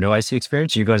 or no ICU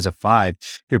experience, you go as a 5,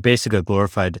 you're basically a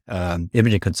glorified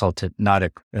imaging consultant, not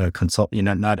a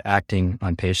not acting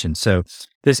on patients. So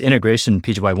this integration,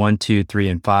 PGY1, 2, 3,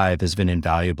 and 5, has been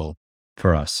invaluable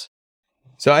for us.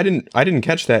 So I didn't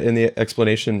catch that in the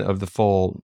explanation of the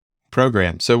full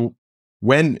program. So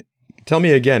tell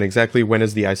me again exactly when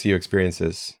is the ICU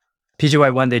experiences?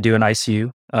 PGY1, they do an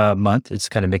ICU month. It's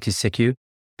kind of MICU-SICU.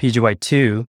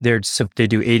 PGY2, they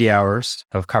do 80 hours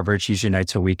of coverage, usually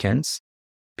nights or weekends.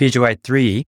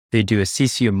 PGY3, they do a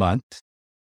CCU month.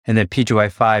 And then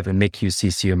PGY5, a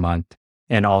MICU-CCU month,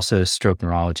 and also stroke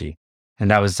neurology. And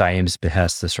that was Zaim's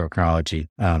behest, the stroke neurology,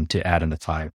 to add in the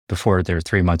 5 before there were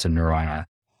 3 months of neuro-IR.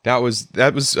 That was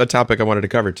a topic I wanted to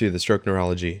cover too, the stroke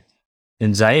neurology.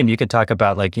 And Zaim, you could talk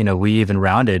about like, you know, we even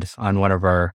rounded on one of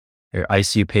our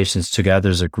ICU patients together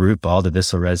as a group, all the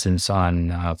VISL residents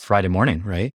on Friday morning,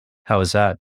 right? How was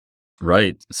that?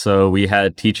 Right. So we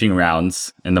had teaching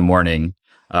rounds in the morning.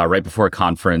 Right before a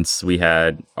conference, we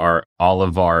had all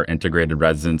of our integrated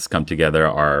residents come together,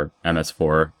 our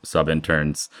MS4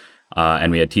 sub-interns,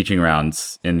 and we had teaching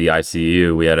rounds in the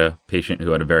ICU. We had a patient who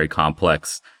had a very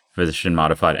complex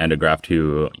physician-modified endograft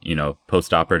who, you know,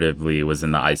 post-operatively was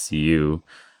in the ICU.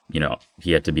 You know,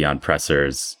 he had to be on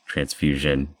pressors,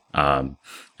 transfusion.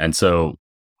 And so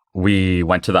we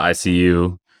went to the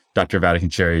ICU. Dr.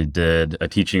 Vatican-Cherry did a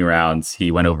teaching rounds. He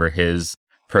went over his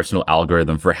personal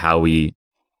algorithm for how he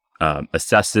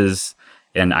assesses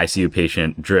an ICU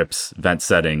patient, drips, vent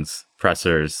settings,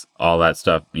 pressors, all that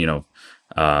stuff, you know,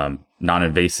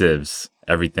 non-invasives,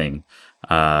 everything.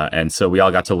 And so we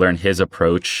all got to learn his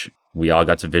approach. We all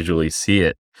got to visually see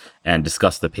it and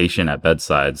discuss the patient at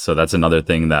bedside. So that's another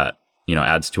thing that, you know,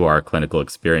 adds to our clinical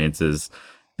experiences,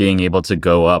 being able to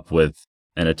go up with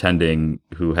an attending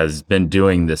who has been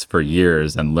doing this for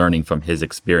years and learning from his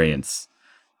experience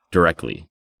directly.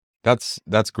 That's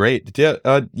great.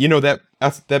 Yeah, you know, that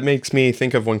makes me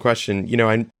think of one question. You know,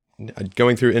 I'm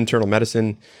going through internal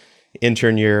medicine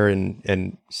intern year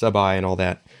and sub-I and all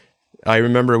that. I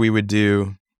remember we would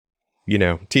do, you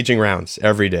know, teaching rounds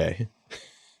every day.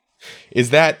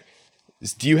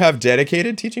 Do you have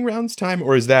dedicated teaching rounds time,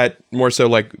 or is that more so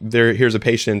like here's a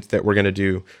patient that we're going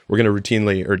to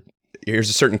routinely, or here's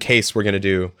a certain case we're going to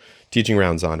do teaching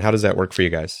rounds on? How does that work for you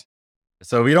guys?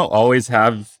 So we don't always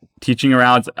have teaching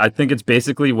rounds. I think it's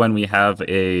basically when we have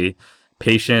a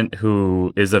patient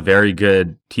who is a very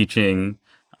good teaching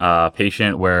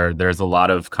patient where there's a lot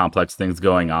of complex things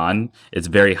going on. It's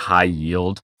very high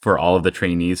yield for all of the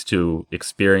trainees to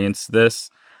experience this.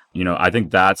 You know, I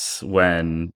think that's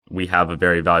when we have a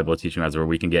very valuable teaching rounds where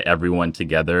we can get everyone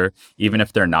together, even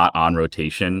if they're not on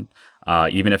rotation,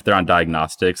 even if they're on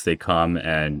diagnostics, they come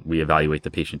and we evaluate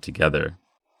the patient together.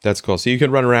 That's cool. So you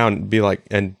can run around and be like,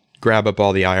 and grab up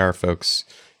all the IR folks,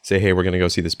 say, hey, we're going to go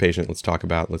see this patient.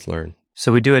 Let's learn.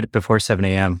 So we do it before 7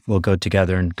 a.m. We'll go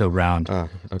together and go round.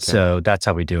 Okay. So that's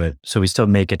how we do it. So we still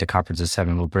make it to conference at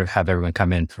 7. We'll have everyone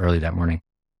come in early that morning.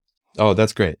 Oh,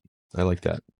 that's great. I like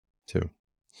that too.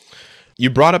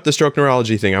 You brought up the stroke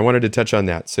neurology thing. I wanted to touch on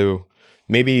that. So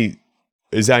maybe,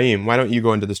 Zaim, why don't you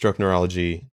go into the stroke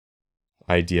neurology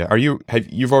idea?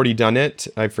 You've already done it?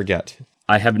 I forget.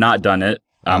 I have not done it.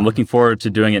 I'm looking forward to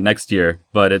doing it next year,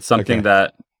 but it's something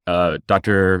that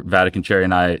Dr. Vatican-Cherry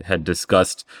and I had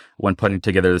discussed when putting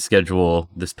together the schedule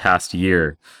this past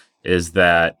year, is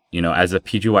that, you know, as a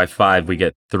PGY5, we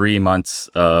get 3 months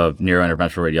of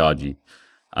neurointerventional radiology.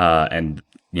 And,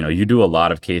 you know, you do a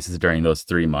lot of cases during those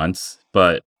 3 months,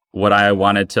 but what I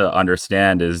wanted to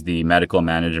understand is the medical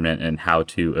management and how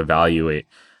to evaluate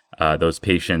those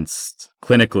patients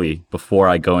clinically before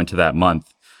I go into that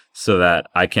month, so that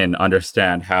I can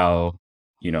understand how,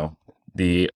 you know,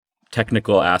 the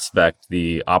technical aspect,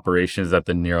 the operations that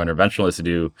the neurointerventionalists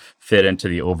do fit into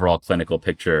the overall clinical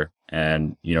picture,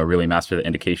 and, you know, really master the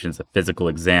indications, the physical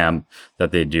exam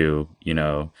that they do, you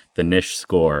know, the NISH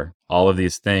score, all of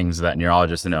these things that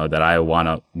neurologists know that I want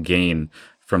to gain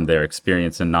from their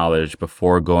experience and knowledge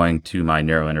before going to my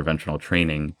neurointerventional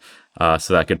training,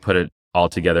 so that I could put it all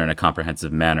together in a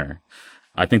comprehensive manner.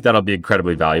 I think that'll be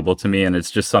incredibly valuable to me. And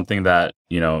it's just something that,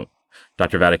 you know,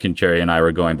 Dr. Vatican Cherry and I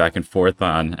were going back and forth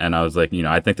on. And I was like,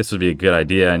 I think this would be a good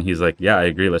idea. And he's like, yeah, I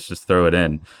agree. Let's just throw it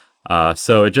in.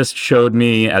 So it just showed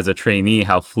me as a trainee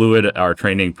how fluid our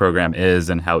training program is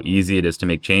and how easy it is to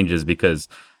make changes because,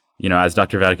 as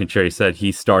Dr. Vatican Cherry said,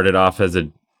 he started off as a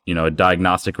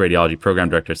diagnostic radiology program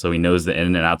director. So he knows the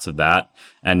in and outs of that.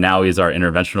 And now he's our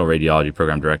interventional radiology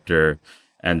program director.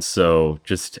 And so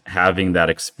just having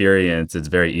that experience, it's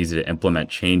very easy to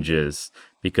implement changes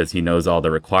because he knows all the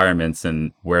requirements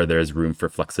and where there's room for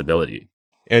flexibility.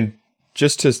 And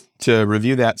just to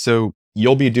review that, so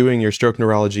you'll be doing your stroke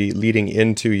neurology leading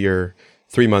into your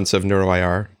 3 months of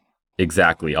neuro-IR?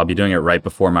 Exactly. I'll be doing it right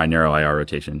before my neuro-IR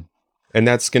rotation. And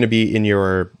that's going to be in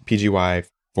your PGY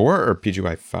 4 or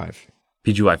PGY 5?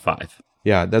 PGY 5.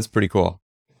 Yeah, that's pretty cool.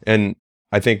 And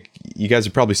I think you guys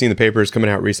have probably seen the papers coming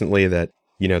out recently that,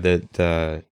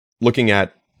 the looking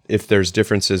at if there's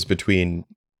differences between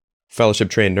fellowship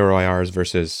trained neuro-IRs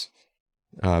versus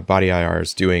body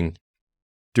IRs doing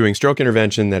stroke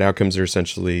intervention, that outcomes are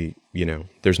essentially,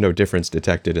 there's no difference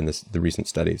detected in the recent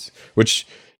studies, which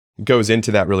goes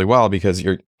into that really well because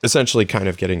you're essentially kind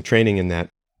of getting training in that,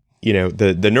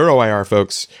 the neuro-IR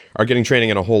folks are getting training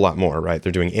in a whole lot more, right?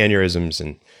 They're doing aneurysms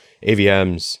and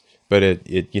AVMs, but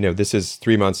this is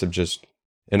 3 months of just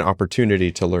an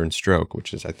opportunity to learn stroke,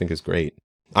 which I think is great.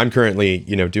 I'm currently,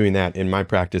 doing that in my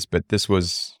practice, but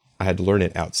I had to learn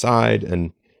it outside,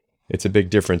 and it's a big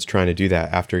difference trying to do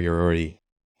that after you've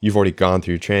already gone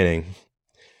through training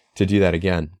to do that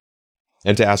again.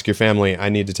 And to ask your family, I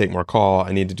need to take more call,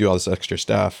 I need to do all this extra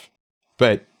stuff.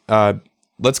 But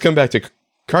let's come back to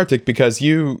Kartik, because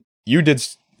you did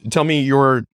tell me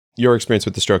your experience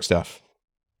with the stroke stuff.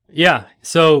 Yeah.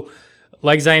 So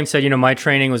like Zaim said, my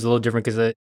training was a little different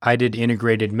because I did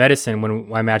integrated medicine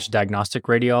when I matched diagnostic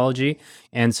radiology.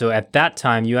 And so at that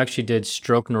time, you actually did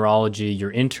stroke neurology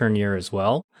your intern year as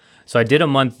well. So I did a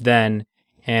month then,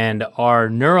 and our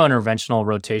neurointerventional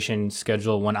rotation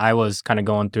schedule when I was kind of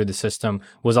going through the system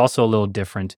was also a little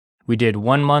different. We did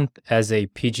 1 month as a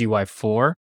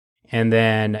PGY4, and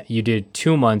then you did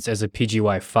 2 months as a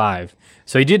PGY5.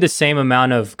 So you did the same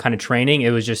amount of kind of training.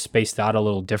 It was just spaced out a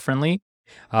little differently.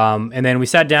 And then we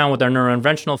sat down with our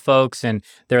neurointerventional folks, and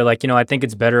they're like, I think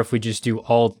it's better if we just do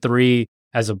all 3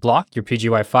 as a block, your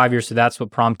PGY 5 year. So that's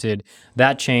what prompted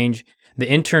that change. The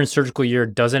intern surgical year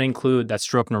doesn't include that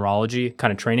stroke neurology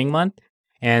kind of training month.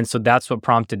 And so that's what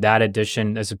prompted that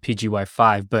addition as a PGY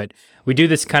 5. But we do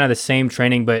this kind of the same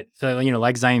training, but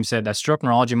like Zaim said, that stroke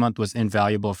neurology month was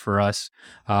invaluable for us.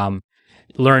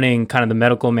 Learning kind of the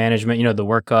medical management, the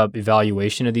workup,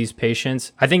 evaluation of these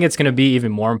patients. I think it's going to be even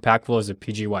more impactful as a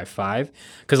PGY 5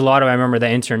 because I remember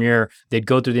that intern year, they'd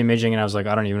go through the imaging and I was like,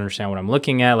 I don't even understand what I'm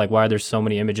looking at. Like, why are there so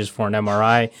many images for an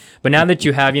MRI? But now that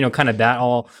you have, kind of that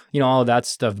all of that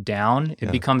stuff down, it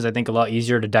becomes, I think, a lot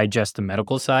easier to digest the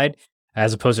medical side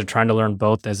as opposed to trying to learn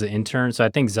both as an intern. So I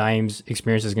think Zaim's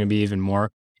experience is going to be even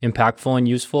more impactful and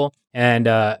useful. And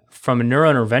from a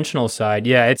neurointerventional side,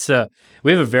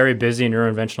 we have a very busy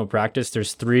neurointerventional practice.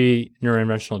 There's 3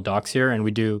 neurointerventional docs here, and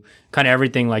we do kind of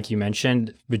everything like you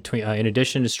mentioned. Between in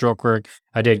addition to stroke work,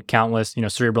 I did countless,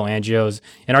 cerebral angios,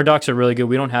 and our docs are really good.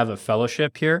 We don't have a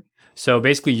fellowship here, so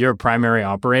basically you're a primary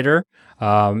operator,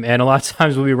 and a lot of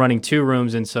times we'll be running 2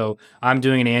 rooms, and so I'm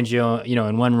doing an angio,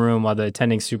 in one room while the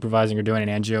attending supervising are doing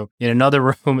an angio in another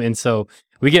room, and so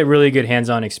we get really good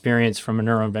hands-on experience from a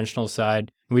neurointerventional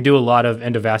side. We do a lot of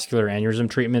endovascular aneurysm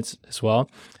treatments as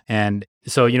well. And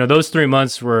so, those 3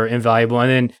 months were invaluable.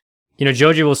 And then,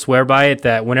 Joji will swear by it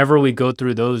that whenever we go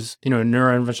through those,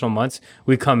 neurointerventional months,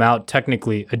 we come out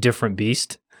technically a different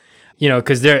beast.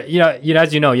 Because there,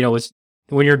 as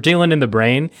when you're dealing in the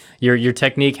brain, your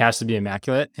technique has to be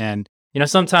immaculate. And,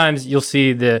 sometimes you'll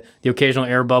see the occasional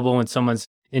air bubble when someone's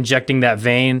injecting that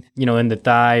vein, in the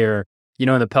thigh or, in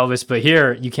the pelvis, but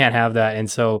here you can't have that. And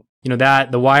so,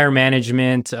 the wire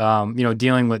management,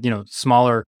 dealing with,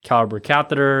 smaller caliber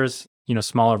catheters,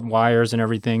 smaller wires and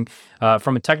everything.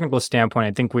 From a technical standpoint,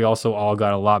 I think we also all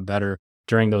got a lot better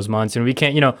during those months. And we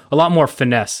can't, a lot more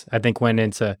finesse, I think, went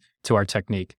into our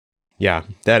technique. Yeah,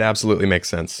 that absolutely makes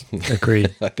sense.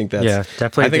 Agreed. I think that's,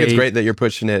 definitely. I think it's great that you're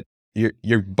pushing it,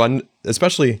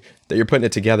 especially that you're putting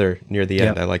it together near the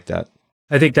end. I like that.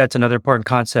 I think that's another important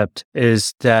concept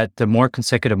is that the more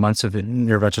consecutive months of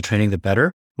neurointerventional training, the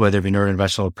better, whether it be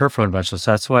neurointerventional or peripheral interventional.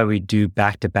 So that's why we do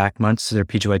back-to-back months. So they're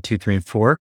PGY 2, 3, and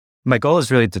 4. My goal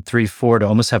is really the 3, 4 to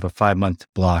almost have a 5-month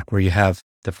block where you have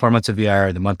the 4 months of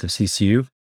VIR, the month of CCU,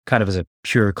 kind of as a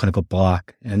pure clinical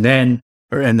block. And then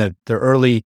in the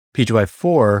early PGY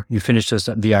 4, you finish those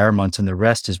VIR months and the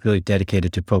rest is really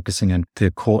dedicated to focusing on the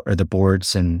core or the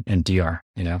boards and DR,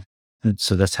 And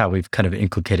so that's how we've kind of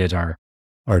inculcated our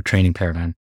our training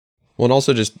paradigm. Well, and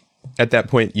also just at that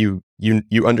point, you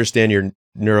understand your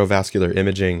neurovascular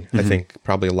imaging, I think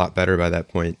probably a lot better by that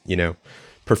point.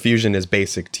 Perfusion is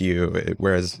basic to you,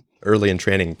 whereas early in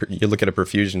training, you look at a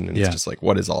perfusion and it's just like,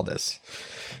 what is all this?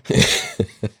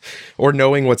 Or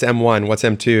knowing what's M1, what's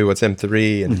M2, what's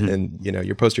M3, and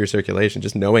your posterior circulation,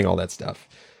 just knowing all that stuff.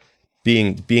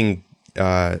 Being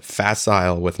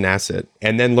facile with NASIT,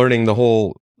 and then learning the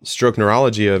whole stroke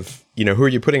neurology of, who are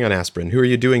you putting on aspirin? Who are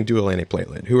you doing dual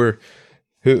antiplatelet?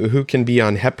 Who can be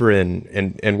on heparin,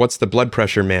 and what's the blood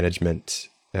pressure management?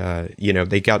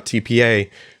 They got TPA.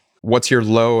 What's your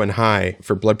low and high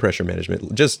for blood pressure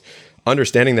management? Just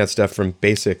understanding that stuff from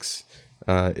basics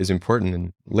is important.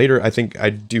 And later, I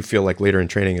do feel like later in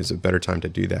training is a better time to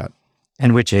do that.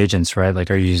 And which agents, right?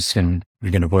 Like, are you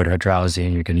you're going to avoid drowsy,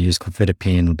 and you're going to use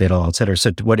clofidipine, labetal, et cetera.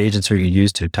 So what agents are you going to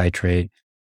use to titrate?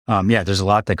 There's a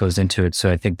lot that goes into it.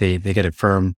 So I think they get a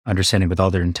firm understanding with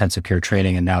all their intensive care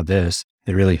training. And now it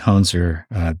really hones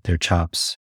their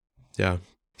chops. Yeah.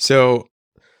 So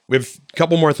we have a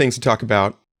couple more things to talk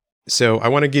about. So I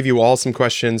want to give you all some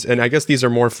questions. And I guess these are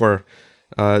more for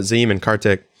Zaim and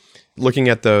Kartik, looking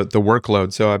at the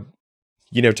workload. So,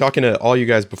 talking to all you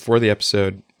guys before the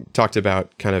episode, talked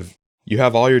about kind of, you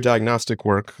have all your diagnostic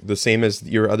work, the same as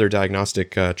your other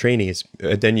diagnostic trainees.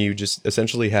 Then you just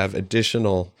essentially have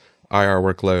additional IR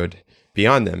workload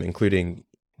beyond them, including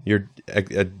your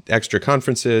extra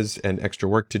conferences and extra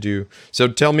work to do. So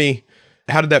tell me,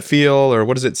 how did that feel, or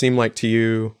what does it seem like to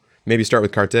you? Maybe start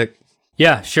with Kartik.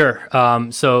 Yeah, sure.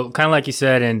 So kind of like you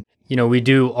said, and we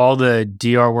do all the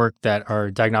DR work that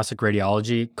our diagnostic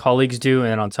radiology colleagues do,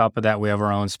 and on top of that, we have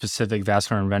our own specific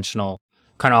vascular interventional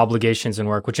kind of obligations and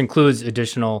work, which includes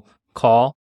additional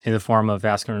call in the form of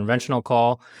vascular interventional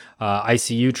call,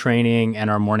 ICU training, and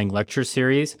our morning lecture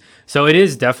series. So it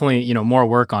is definitely more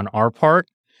work on our part.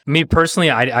 Me personally,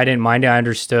 I didn't mind it. I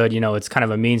understood, it's kind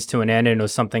of a means to an end, and it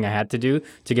was something I had to do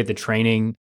to get the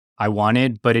training I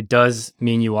wanted, but it does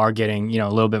mean you are getting, a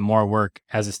little bit more work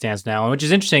as it stands now, and which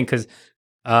is interesting because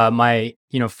my,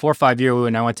 4 or 5 year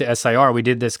when I went to SIR, we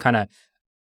did this kind of,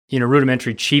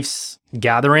 rudimentary chiefs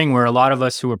gathering where a lot of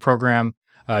us who were program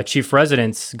chief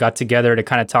residents got together to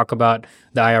kind of talk about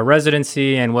the IR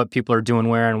residency and what people are doing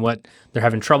where and what they're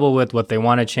having trouble with, what they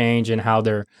want to change, and how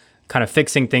they're kind of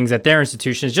fixing things at their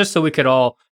institutions, just so we could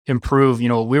all improve,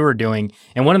 what we were doing.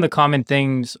 And one of the common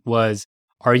things was,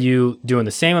 are you doing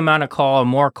the same amount of call,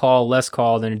 more call, less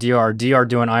call than a DR? DR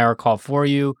doing IR call for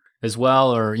you as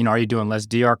well? Or, are you doing less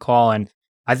DR call? And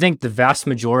I think the vast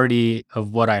majority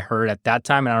of what I heard at that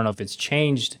time, and I don't know if it's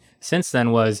changed since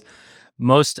then, was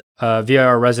most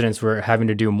VIR residents were having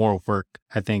to do more work,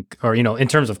 I think, or, in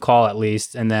terms of call at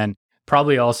least. And then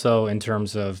probably also in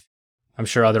terms of, I'm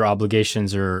sure, other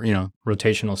obligations or,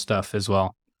 rotational stuff as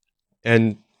well.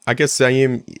 And I guess,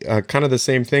 Zaim, kind of the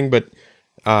same thing, but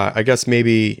I guess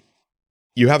maybe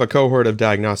you have a cohort of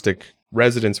diagnostic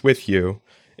residents with you.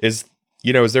 Is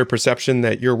there perception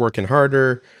that you're working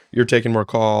harder, you're taking more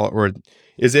call, or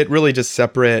is it really just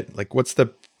separate? Like, what's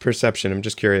the perception? I'm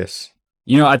just curious.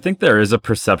 I think there is a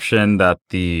perception that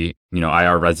the,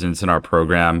 IR residents in our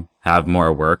program have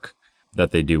more work,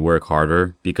 that they do work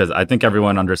harder, because I think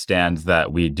everyone understands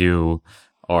that we do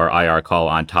our IR call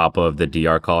on top of the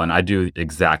DR call, and I do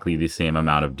exactly the same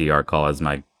amount of DR call as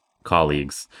my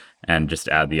colleagues and just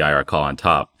add the IR call on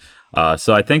top.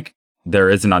 So I think there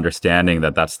is an understanding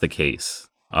that that's the case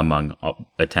among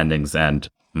attendings and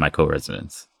my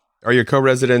co-residents. Are your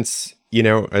co-residents,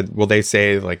 will they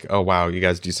say like, oh, wow, you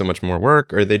guys do so much more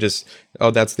work? Or are they just,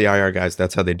 oh, that's the IR guys,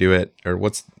 that's how they do it? Or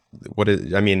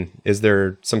is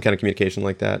there some kind of communication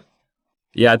like that?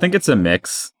 Yeah, I think it's a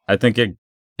mix. I think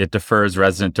it differs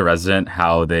resident to resident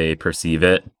how they perceive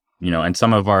it, and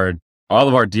all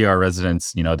of our DR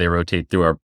residents, they rotate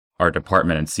through our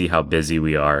department and see how busy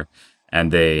we are.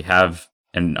 And they have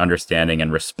an understanding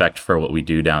and respect for what we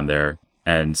do down there.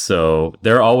 And so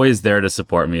they're always there to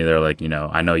support me. They're like,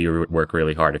 I know you work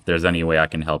really hard. If there's any way I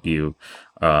can help you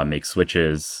make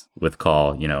switches with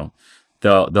call,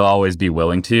 they'll always be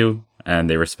willing to. And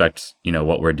they respect,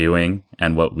 what we're doing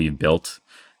and what we've built.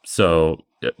 So,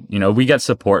 we get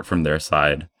support from their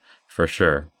side for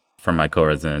sure. From my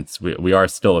co-residents, we are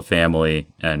still a family,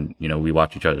 and we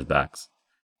watch each other's backs.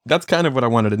 That's kind of what I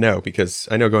wanted to know, because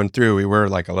I know going through, we were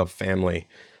like a little family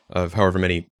of however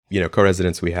many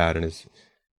co-residents we had, and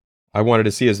I wanted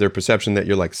to see, is there perception that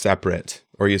you're like separate,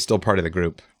 or are you still part of the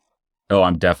group? Oh,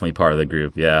 I'm definitely part of the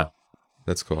group. Yeah,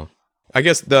 that's cool. I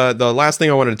guess the last thing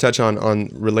I wanted to touch on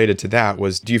related to that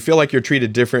was, do you feel like you're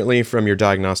treated differently from your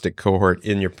diagnostic cohort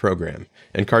in your program?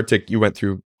 And Kartik, you went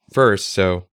through first,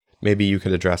 so maybe you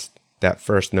could address that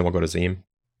first, and then we'll go to Zaim.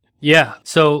 Yeah.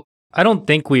 So I don't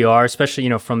think we are, especially,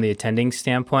 from the attending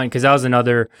standpoint, because that was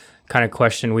another kind of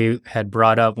question we had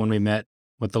brought up when we met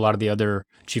with a lot of the other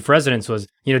chief residents was,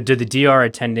 did the DR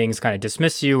attendings kind of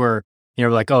dismiss you or,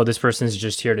 like, oh, this person's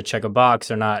just here to check a box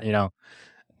or not,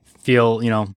 feel,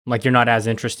 like you're not as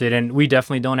interested. And we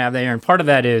definitely don't have that here. And part of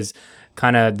that is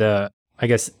kind of the, I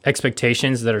guess,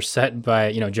 expectations that are set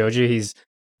by, Joji.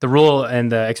 The rule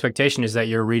and the expectation is that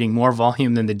you're reading more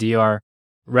volume than the DR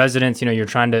residents. You're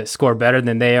trying to score better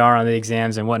than they are on the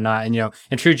exams and whatnot. And,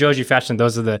 in true Joji fashion,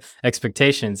 those are the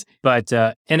expectations. But,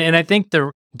 and I think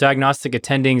the diagnostic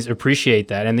attendings appreciate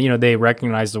that. And, they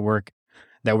recognize the work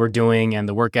that we're doing and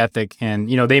the work ethic and,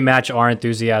 they match our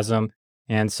enthusiasm.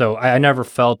 And so I never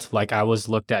felt like I was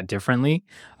looked at differently.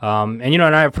 And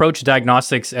I approach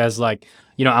diagnostics as like,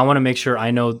 I want to make sure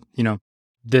I know,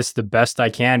 this the best I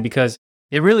can, because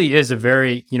it really is a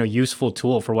very, useful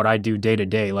tool for what I do day to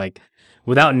day. Like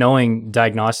without knowing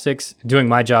diagnostics, doing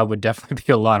my job would definitely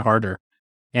be a lot harder.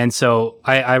 And so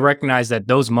I recognize that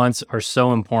those months are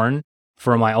so important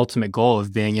for my ultimate goal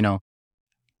of being,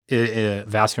 a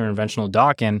vascular interventional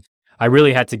doc. And I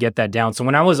really had to get that down. So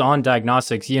when I was on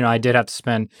diagnostics, I did have to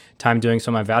spend time doing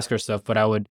some of my vascular stuff, but I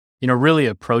would, really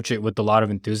approach it with a lot of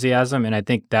enthusiasm. And I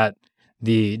think that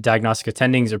the diagnostic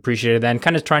attendings appreciated that and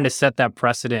kind of trying to set that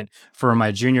precedent for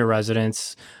my junior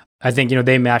residents. I think,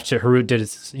 they matched it. Harut did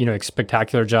a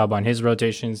spectacular job on his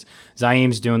rotations.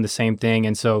 Zaim's doing the same thing.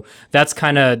 And so that's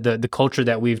kind of the culture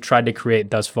that we've tried to create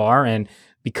thus far. And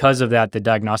because of that, the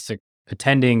diagnostic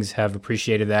attendings have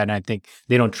appreciated that. And I think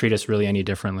they don't treat us really any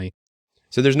differently.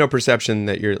 So there's no perception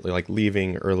that you're like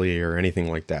leaving early or anything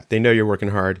like that. They know you're working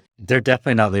hard. They're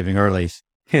definitely not leaving early.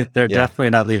 Definitely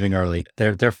not leaving early.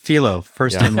 They're philo,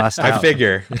 first in, last out. I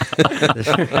figure.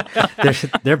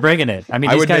 they're bringing it. I mean,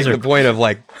 I these would guys make are the point of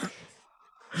like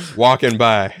walking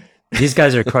by. These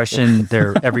guys are crushing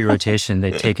their every rotation.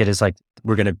 They take it as like,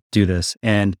 we're going to do this.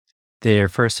 And they're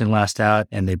first and last out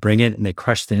and they bring it and they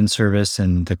crush the in-service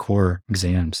and the core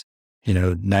exams,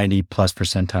 90 plus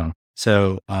percentile.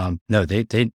 So, no,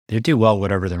 they do well,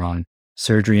 whatever they're on.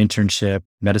 Surgery internship,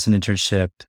 medicine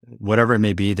internship, whatever it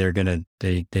may be, they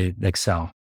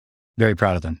excel. Very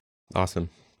proud of them. Awesome.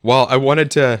 Well, I wanted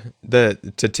to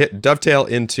dovetail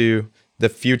into the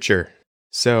future.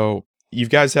 So you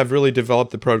guys have really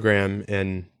developed the program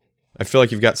and I feel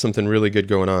like you've got something really good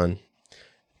going on,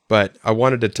 but I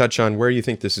wanted to touch on where you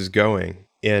think this is going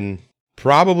and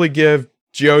probably give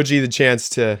Joji the chance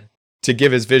to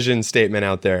give his vision statement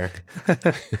out there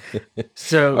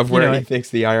so of where he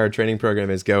thinks the IR training program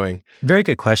is going. Very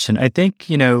good question. I think,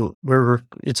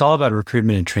 it's all about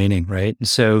recruitment and training, right?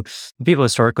 So the people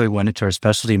historically went into our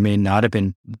specialty may not have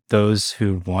been those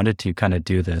who wanted to kind of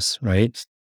do this, right?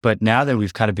 But now that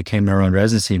we've kind of become our own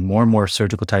residency, more and more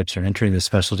surgical types are entering the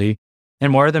specialty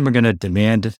and more of them are going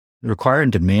to require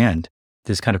and demand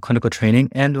this kind of clinical training.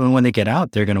 And when they get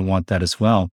out, they're going to want that as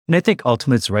well. And I think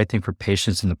ultimately it's the right thing for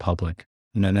patients and the public.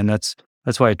 And that's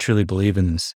why I truly believe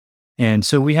in this. And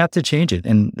so we have to change it.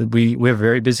 And we have a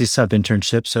very busy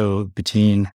sub-internship. So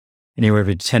between anywhere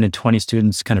between 10 and 20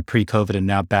 students kind of pre-COVID and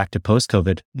now back to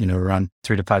post-COVID, around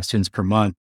 3 to 5 students per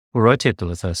month will rotate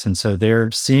with us. And so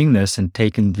they're seeing this and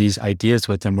taking these ideas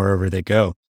with them wherever they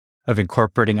go of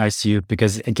incorporating ICU,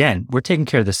 because again, we're taking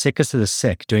care of the sickest of the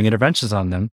sick, doing interventions on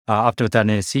them, often without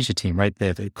an anesthesia team, right? They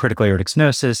have a critical aortic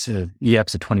stenosis,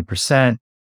 EFs at 20%.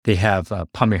 They have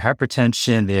pulmonary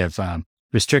hypertension. They have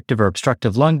restrictive or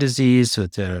obstructive lung disease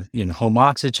with home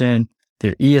oxygen,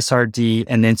 their ESRD,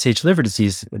 and then end-stage liver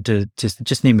disease, to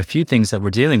just name a few things that we're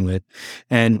dealing with.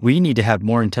 And we need to have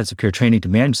more intensive care training to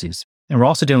manage these. And we're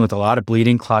also dealing with a lot of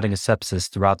bleeding, clotting, and sepsis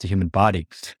throughout the human body.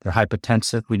 They're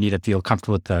hypotensive. We need to feel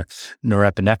comfortable with the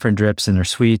norepinephrine drips in their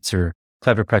suites, or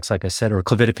Cleverprex, like I said, or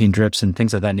clovidipine drips and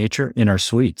things of that nature in our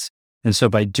suites. And so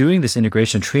by doing this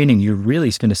integration training, you're really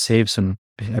going to save some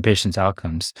patients'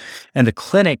 outcomes. And the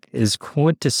clinic is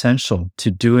quintessential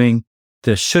to doing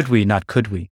the should we, not could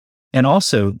we. And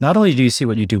also, not only do you see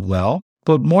what you do well,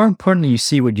 but more importantly, you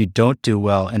see what you don't do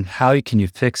well and how can you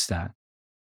fix that.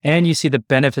 And you see the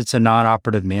benefits of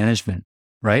non-operative management,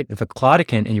 right? If a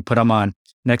claudican and you put them on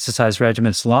an exercise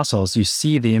regimen, salosols, you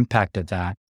see the impact of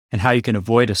that and how you can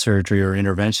avoid a surgery or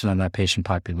intervention on that patient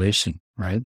population,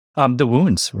 right? The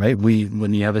wounds, right?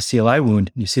 When you have a CLI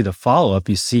wound, you see the follow-up,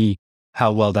 you see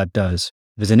how well that does.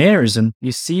 If it's an aneurysm,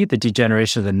 you see the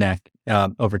degeneration of the neck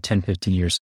over 10, 15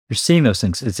 years. You're seeing those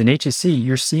things. It's an HSC,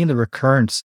 you're seeing the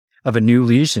recurrence of a new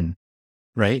lesion,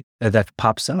 right? That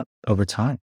pops up over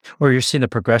time. Or you're seeing the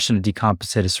progression of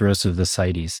decompensated cirrhosis of the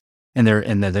ascites and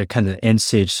they're kind of end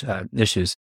stage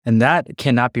issues. And that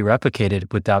cannot be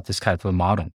replicated without this type of a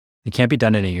model. It can't be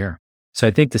done in a year. So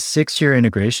I think the 6-year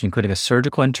integration, including a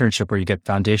surgical internship where you get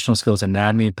foundational skills in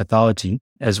anatomy and pathology,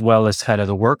 as well as kind of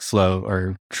the workflow,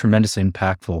 are tremendously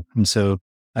impactful. And so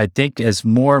I think as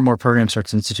more and more programs start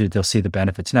to institute, they'll see the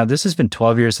benefits. Now, this has been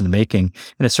 12 years in the making,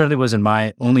 and it certainly wasn't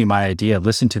only my idea.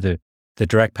 Listen to the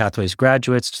Direct Pathways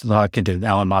graduates, talking to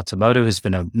Alan Matsumoto, who's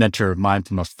been a mentor of mine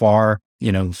from afar,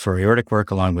 for aortic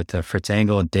work, along with Fritz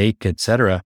Engel and Dake, et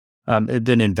cetera. It's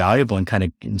been invaluable and kind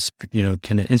of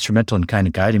instrumental in kind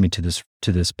of guiding me to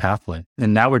this pathway.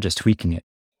 And now we're just tweaking it.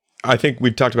 I think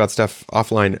we've talked about stuff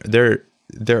offline.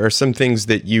 There are some things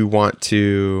that you want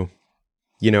to,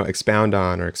 expound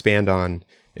on or expand on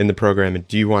in the program. And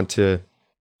do you want to,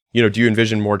 do you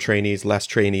envision more trainees, less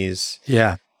trainees?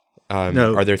 Yeah.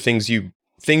 No. Are there things you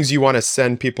want to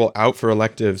send people out for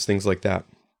electives, things like that?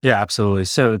 Yeah, absolutely.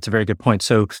 So it's a very good point.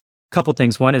 So a couple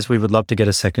things. One is we would love to get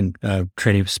a second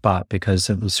trainee spot because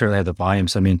it will certainly have the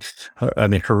volumes. I mean,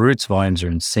 Harut's volumes are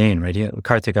insane, right?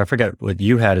 Karthik, I forget what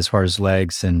you had as far as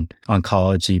legs and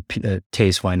oncology,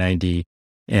 TACE Y90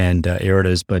 and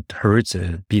aortas, but Harut's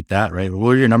beat that, right? What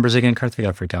were your numbers again, Karthik?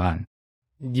 I forgot.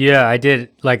 Yeah, I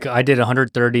did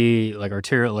 130 like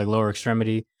arterial, like lower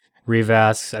extremity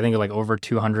revascs. I think over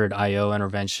 200 IO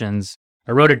interventions.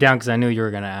 I wrote it down because I knew you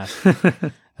were going to ask.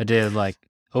 I did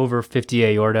over 50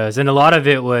 aortas, and a lot of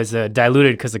it was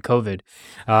diluted because of COVID.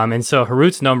 And so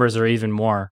Harut's numbers are even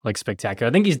more spectacular.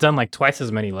 I think he's done twice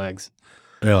as many legs.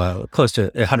 Close to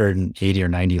 180 or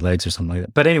 90 legs or something like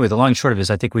that. But anyway, the long and short of it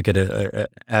is I think we could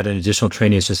add an additional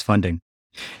trainee. It's just funding.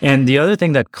 And the other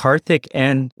thing that Karthik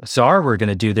and Zar were going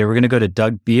to do, they were going to go to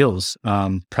Doug Beal's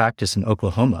practice in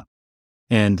Oklahoma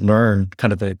and learn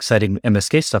kind of the exciting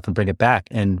MSK stuff and bring it back.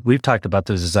 And we've talked about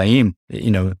those as Zaim,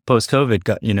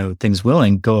 post-COVID, things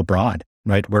willing, go abroad,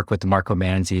 right? Work with the Marco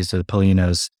Manzis or the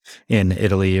Polinos in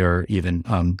Italy, or even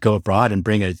go abroad and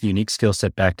bring a unique skill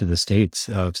set back to the States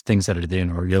of things that are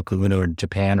there, or Yoko Uno in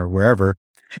Japan or wherever.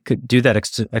 Could do that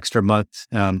extra month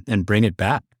and bring it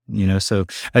back, So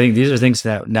I think these are things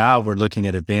that now we're looking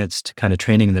at advanced kind of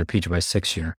training in their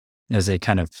PGY6 year as they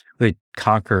kind of really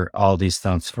conquer all these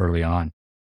thumps early on.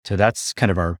 So that's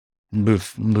kind of our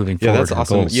moving forward. Yeah, that's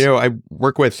awesome. Goals. I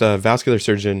work with a vascular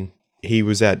surgeon. He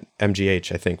was at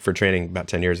MGH, I think, for training about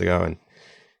 10 years ago. And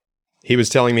he was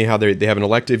telling me how they have an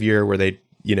elective year where they,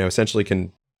 essentially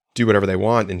can do whatever they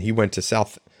want. And he went to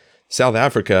South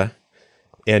Africa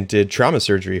and did trauma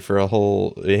surgery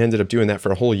he ended up doing that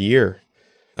for a whole year.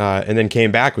 And then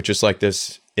came back with just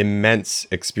this immense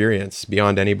experience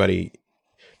beyond anybody.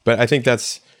 But I think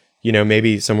that's,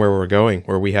 maybe somewhere we're going,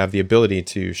 where we have the ability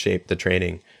to shape the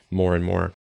training more and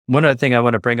more. One other thing I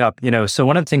want to bring up, so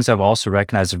one of the things I've also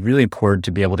recognized is really important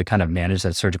to be able to kind of manage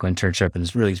that surgical internship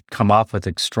and really come off with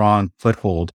a strong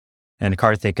foothold. And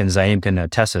Karthik and Zaim can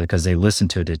attest to it because they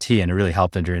listened to it at T, and it really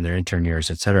helped them during their intern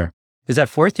years, et cetera. Is that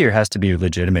 4th year has to be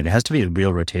legitimate. It has to be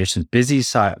real rotations, busy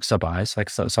sub-Is,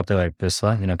 something like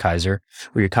Bisla, Kaiser,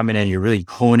 where you're coming in, you're really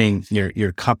honing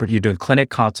your comfort. You're doing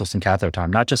clinic consults and catheter time,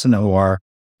 not just in the OR,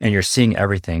 and you're seeing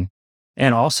everything.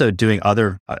 And also doing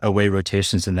other away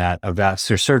rotations in that.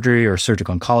 Vascular surgery or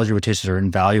surgical oncology rotations are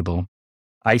invaluable.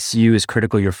 ICU is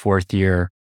critical your 4th year.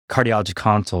 Cardiology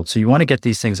consult. So you want to get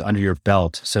these things under your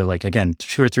belt. So again,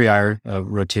 2 or 3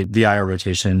 VIR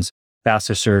rotations,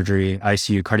 vascular surgery,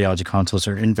 ICU, cardiology consults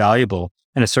are invaluable.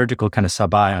 And a surgical kind of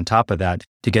sub-I on top of that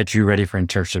to get you ready for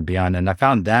internship beyond. And I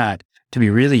found that to be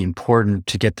really important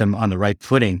to get them on the right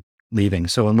footing leaving.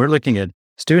 So when we're looking at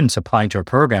students applying to our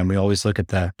program, we always look at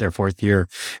their 4th year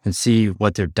and see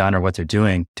what they've done or what they're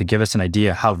doing to give us an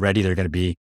idea how ready they're going to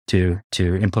be to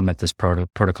implement this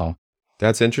protocol.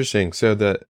 That's interesting.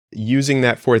 So using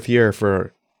that 4th year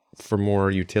for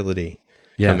more utility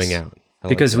coming out.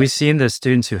 Because we've seen the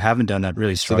students who haven't done that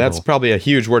really struggle. So that's probably a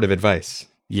huge word of advice.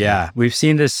 Yeah, we've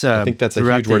seen this. I think that's a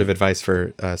huge word of advice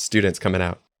for students coming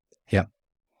out. Yeah.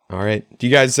 All right. Do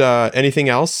you guys, anything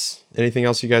else? Anything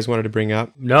else you guys wanted to bring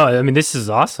up? No, I mean, this is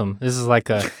awesome. This is like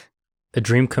a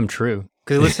dream come true.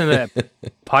 Because we listen to that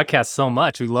podcast so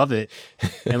much. We love it.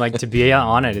 And to be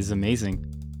on it is amazing.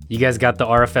 You guys got the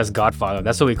RFS Godfather.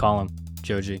 That's what we call him,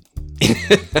 Joji.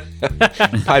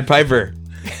 Pied Piper.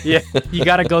 Yeah, you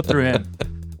got to go through him.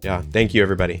 Yeah. Thank you,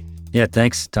 everybody. Yeah.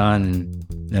 Thanks, Don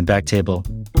and Backtable.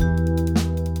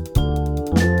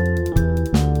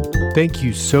 Thank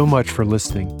you so much for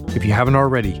listening. If you haven't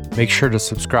already, make sure to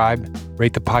subscribe,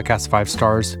 rate the podcast 5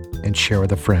 stars, and share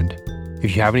with a friend.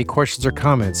 If you have any questions or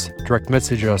comments, direct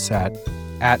message us at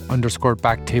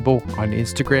 @_Backtable on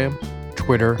Instagram,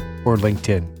 Twitter, or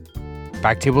LinkedIn.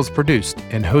 Backtable is produced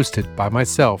and hosted by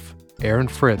myself, Aaron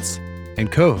Fritz,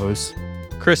 and co-hosts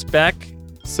Chris Beck,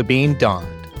 Sabine Dond,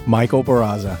 Michael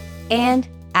Barraza, and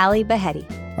Ali Behetti.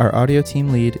 Our audio team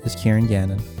lead is Kieran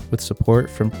Gannon, with support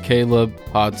from Caleb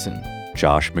Hodson,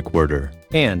 Josh McWhirter,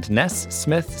 and Ness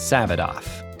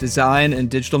Smith-Savadoff. Design and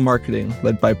digital marketing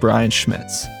led by Brian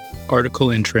Schmitz.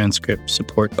 Article and transcript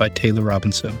support by Taylor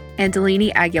Robinson. And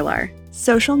Delaney Aguilar.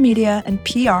 Social media and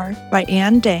PR by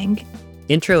Ann Dang.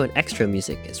 Intro and extra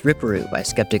music is Ripperoo by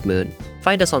Skeptic Moon.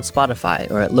 Find us on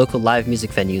Spotify or at local live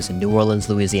music venues in New Orleans,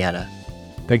 Louisiana.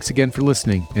 Thanks again for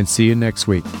listening, and see you next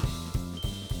week.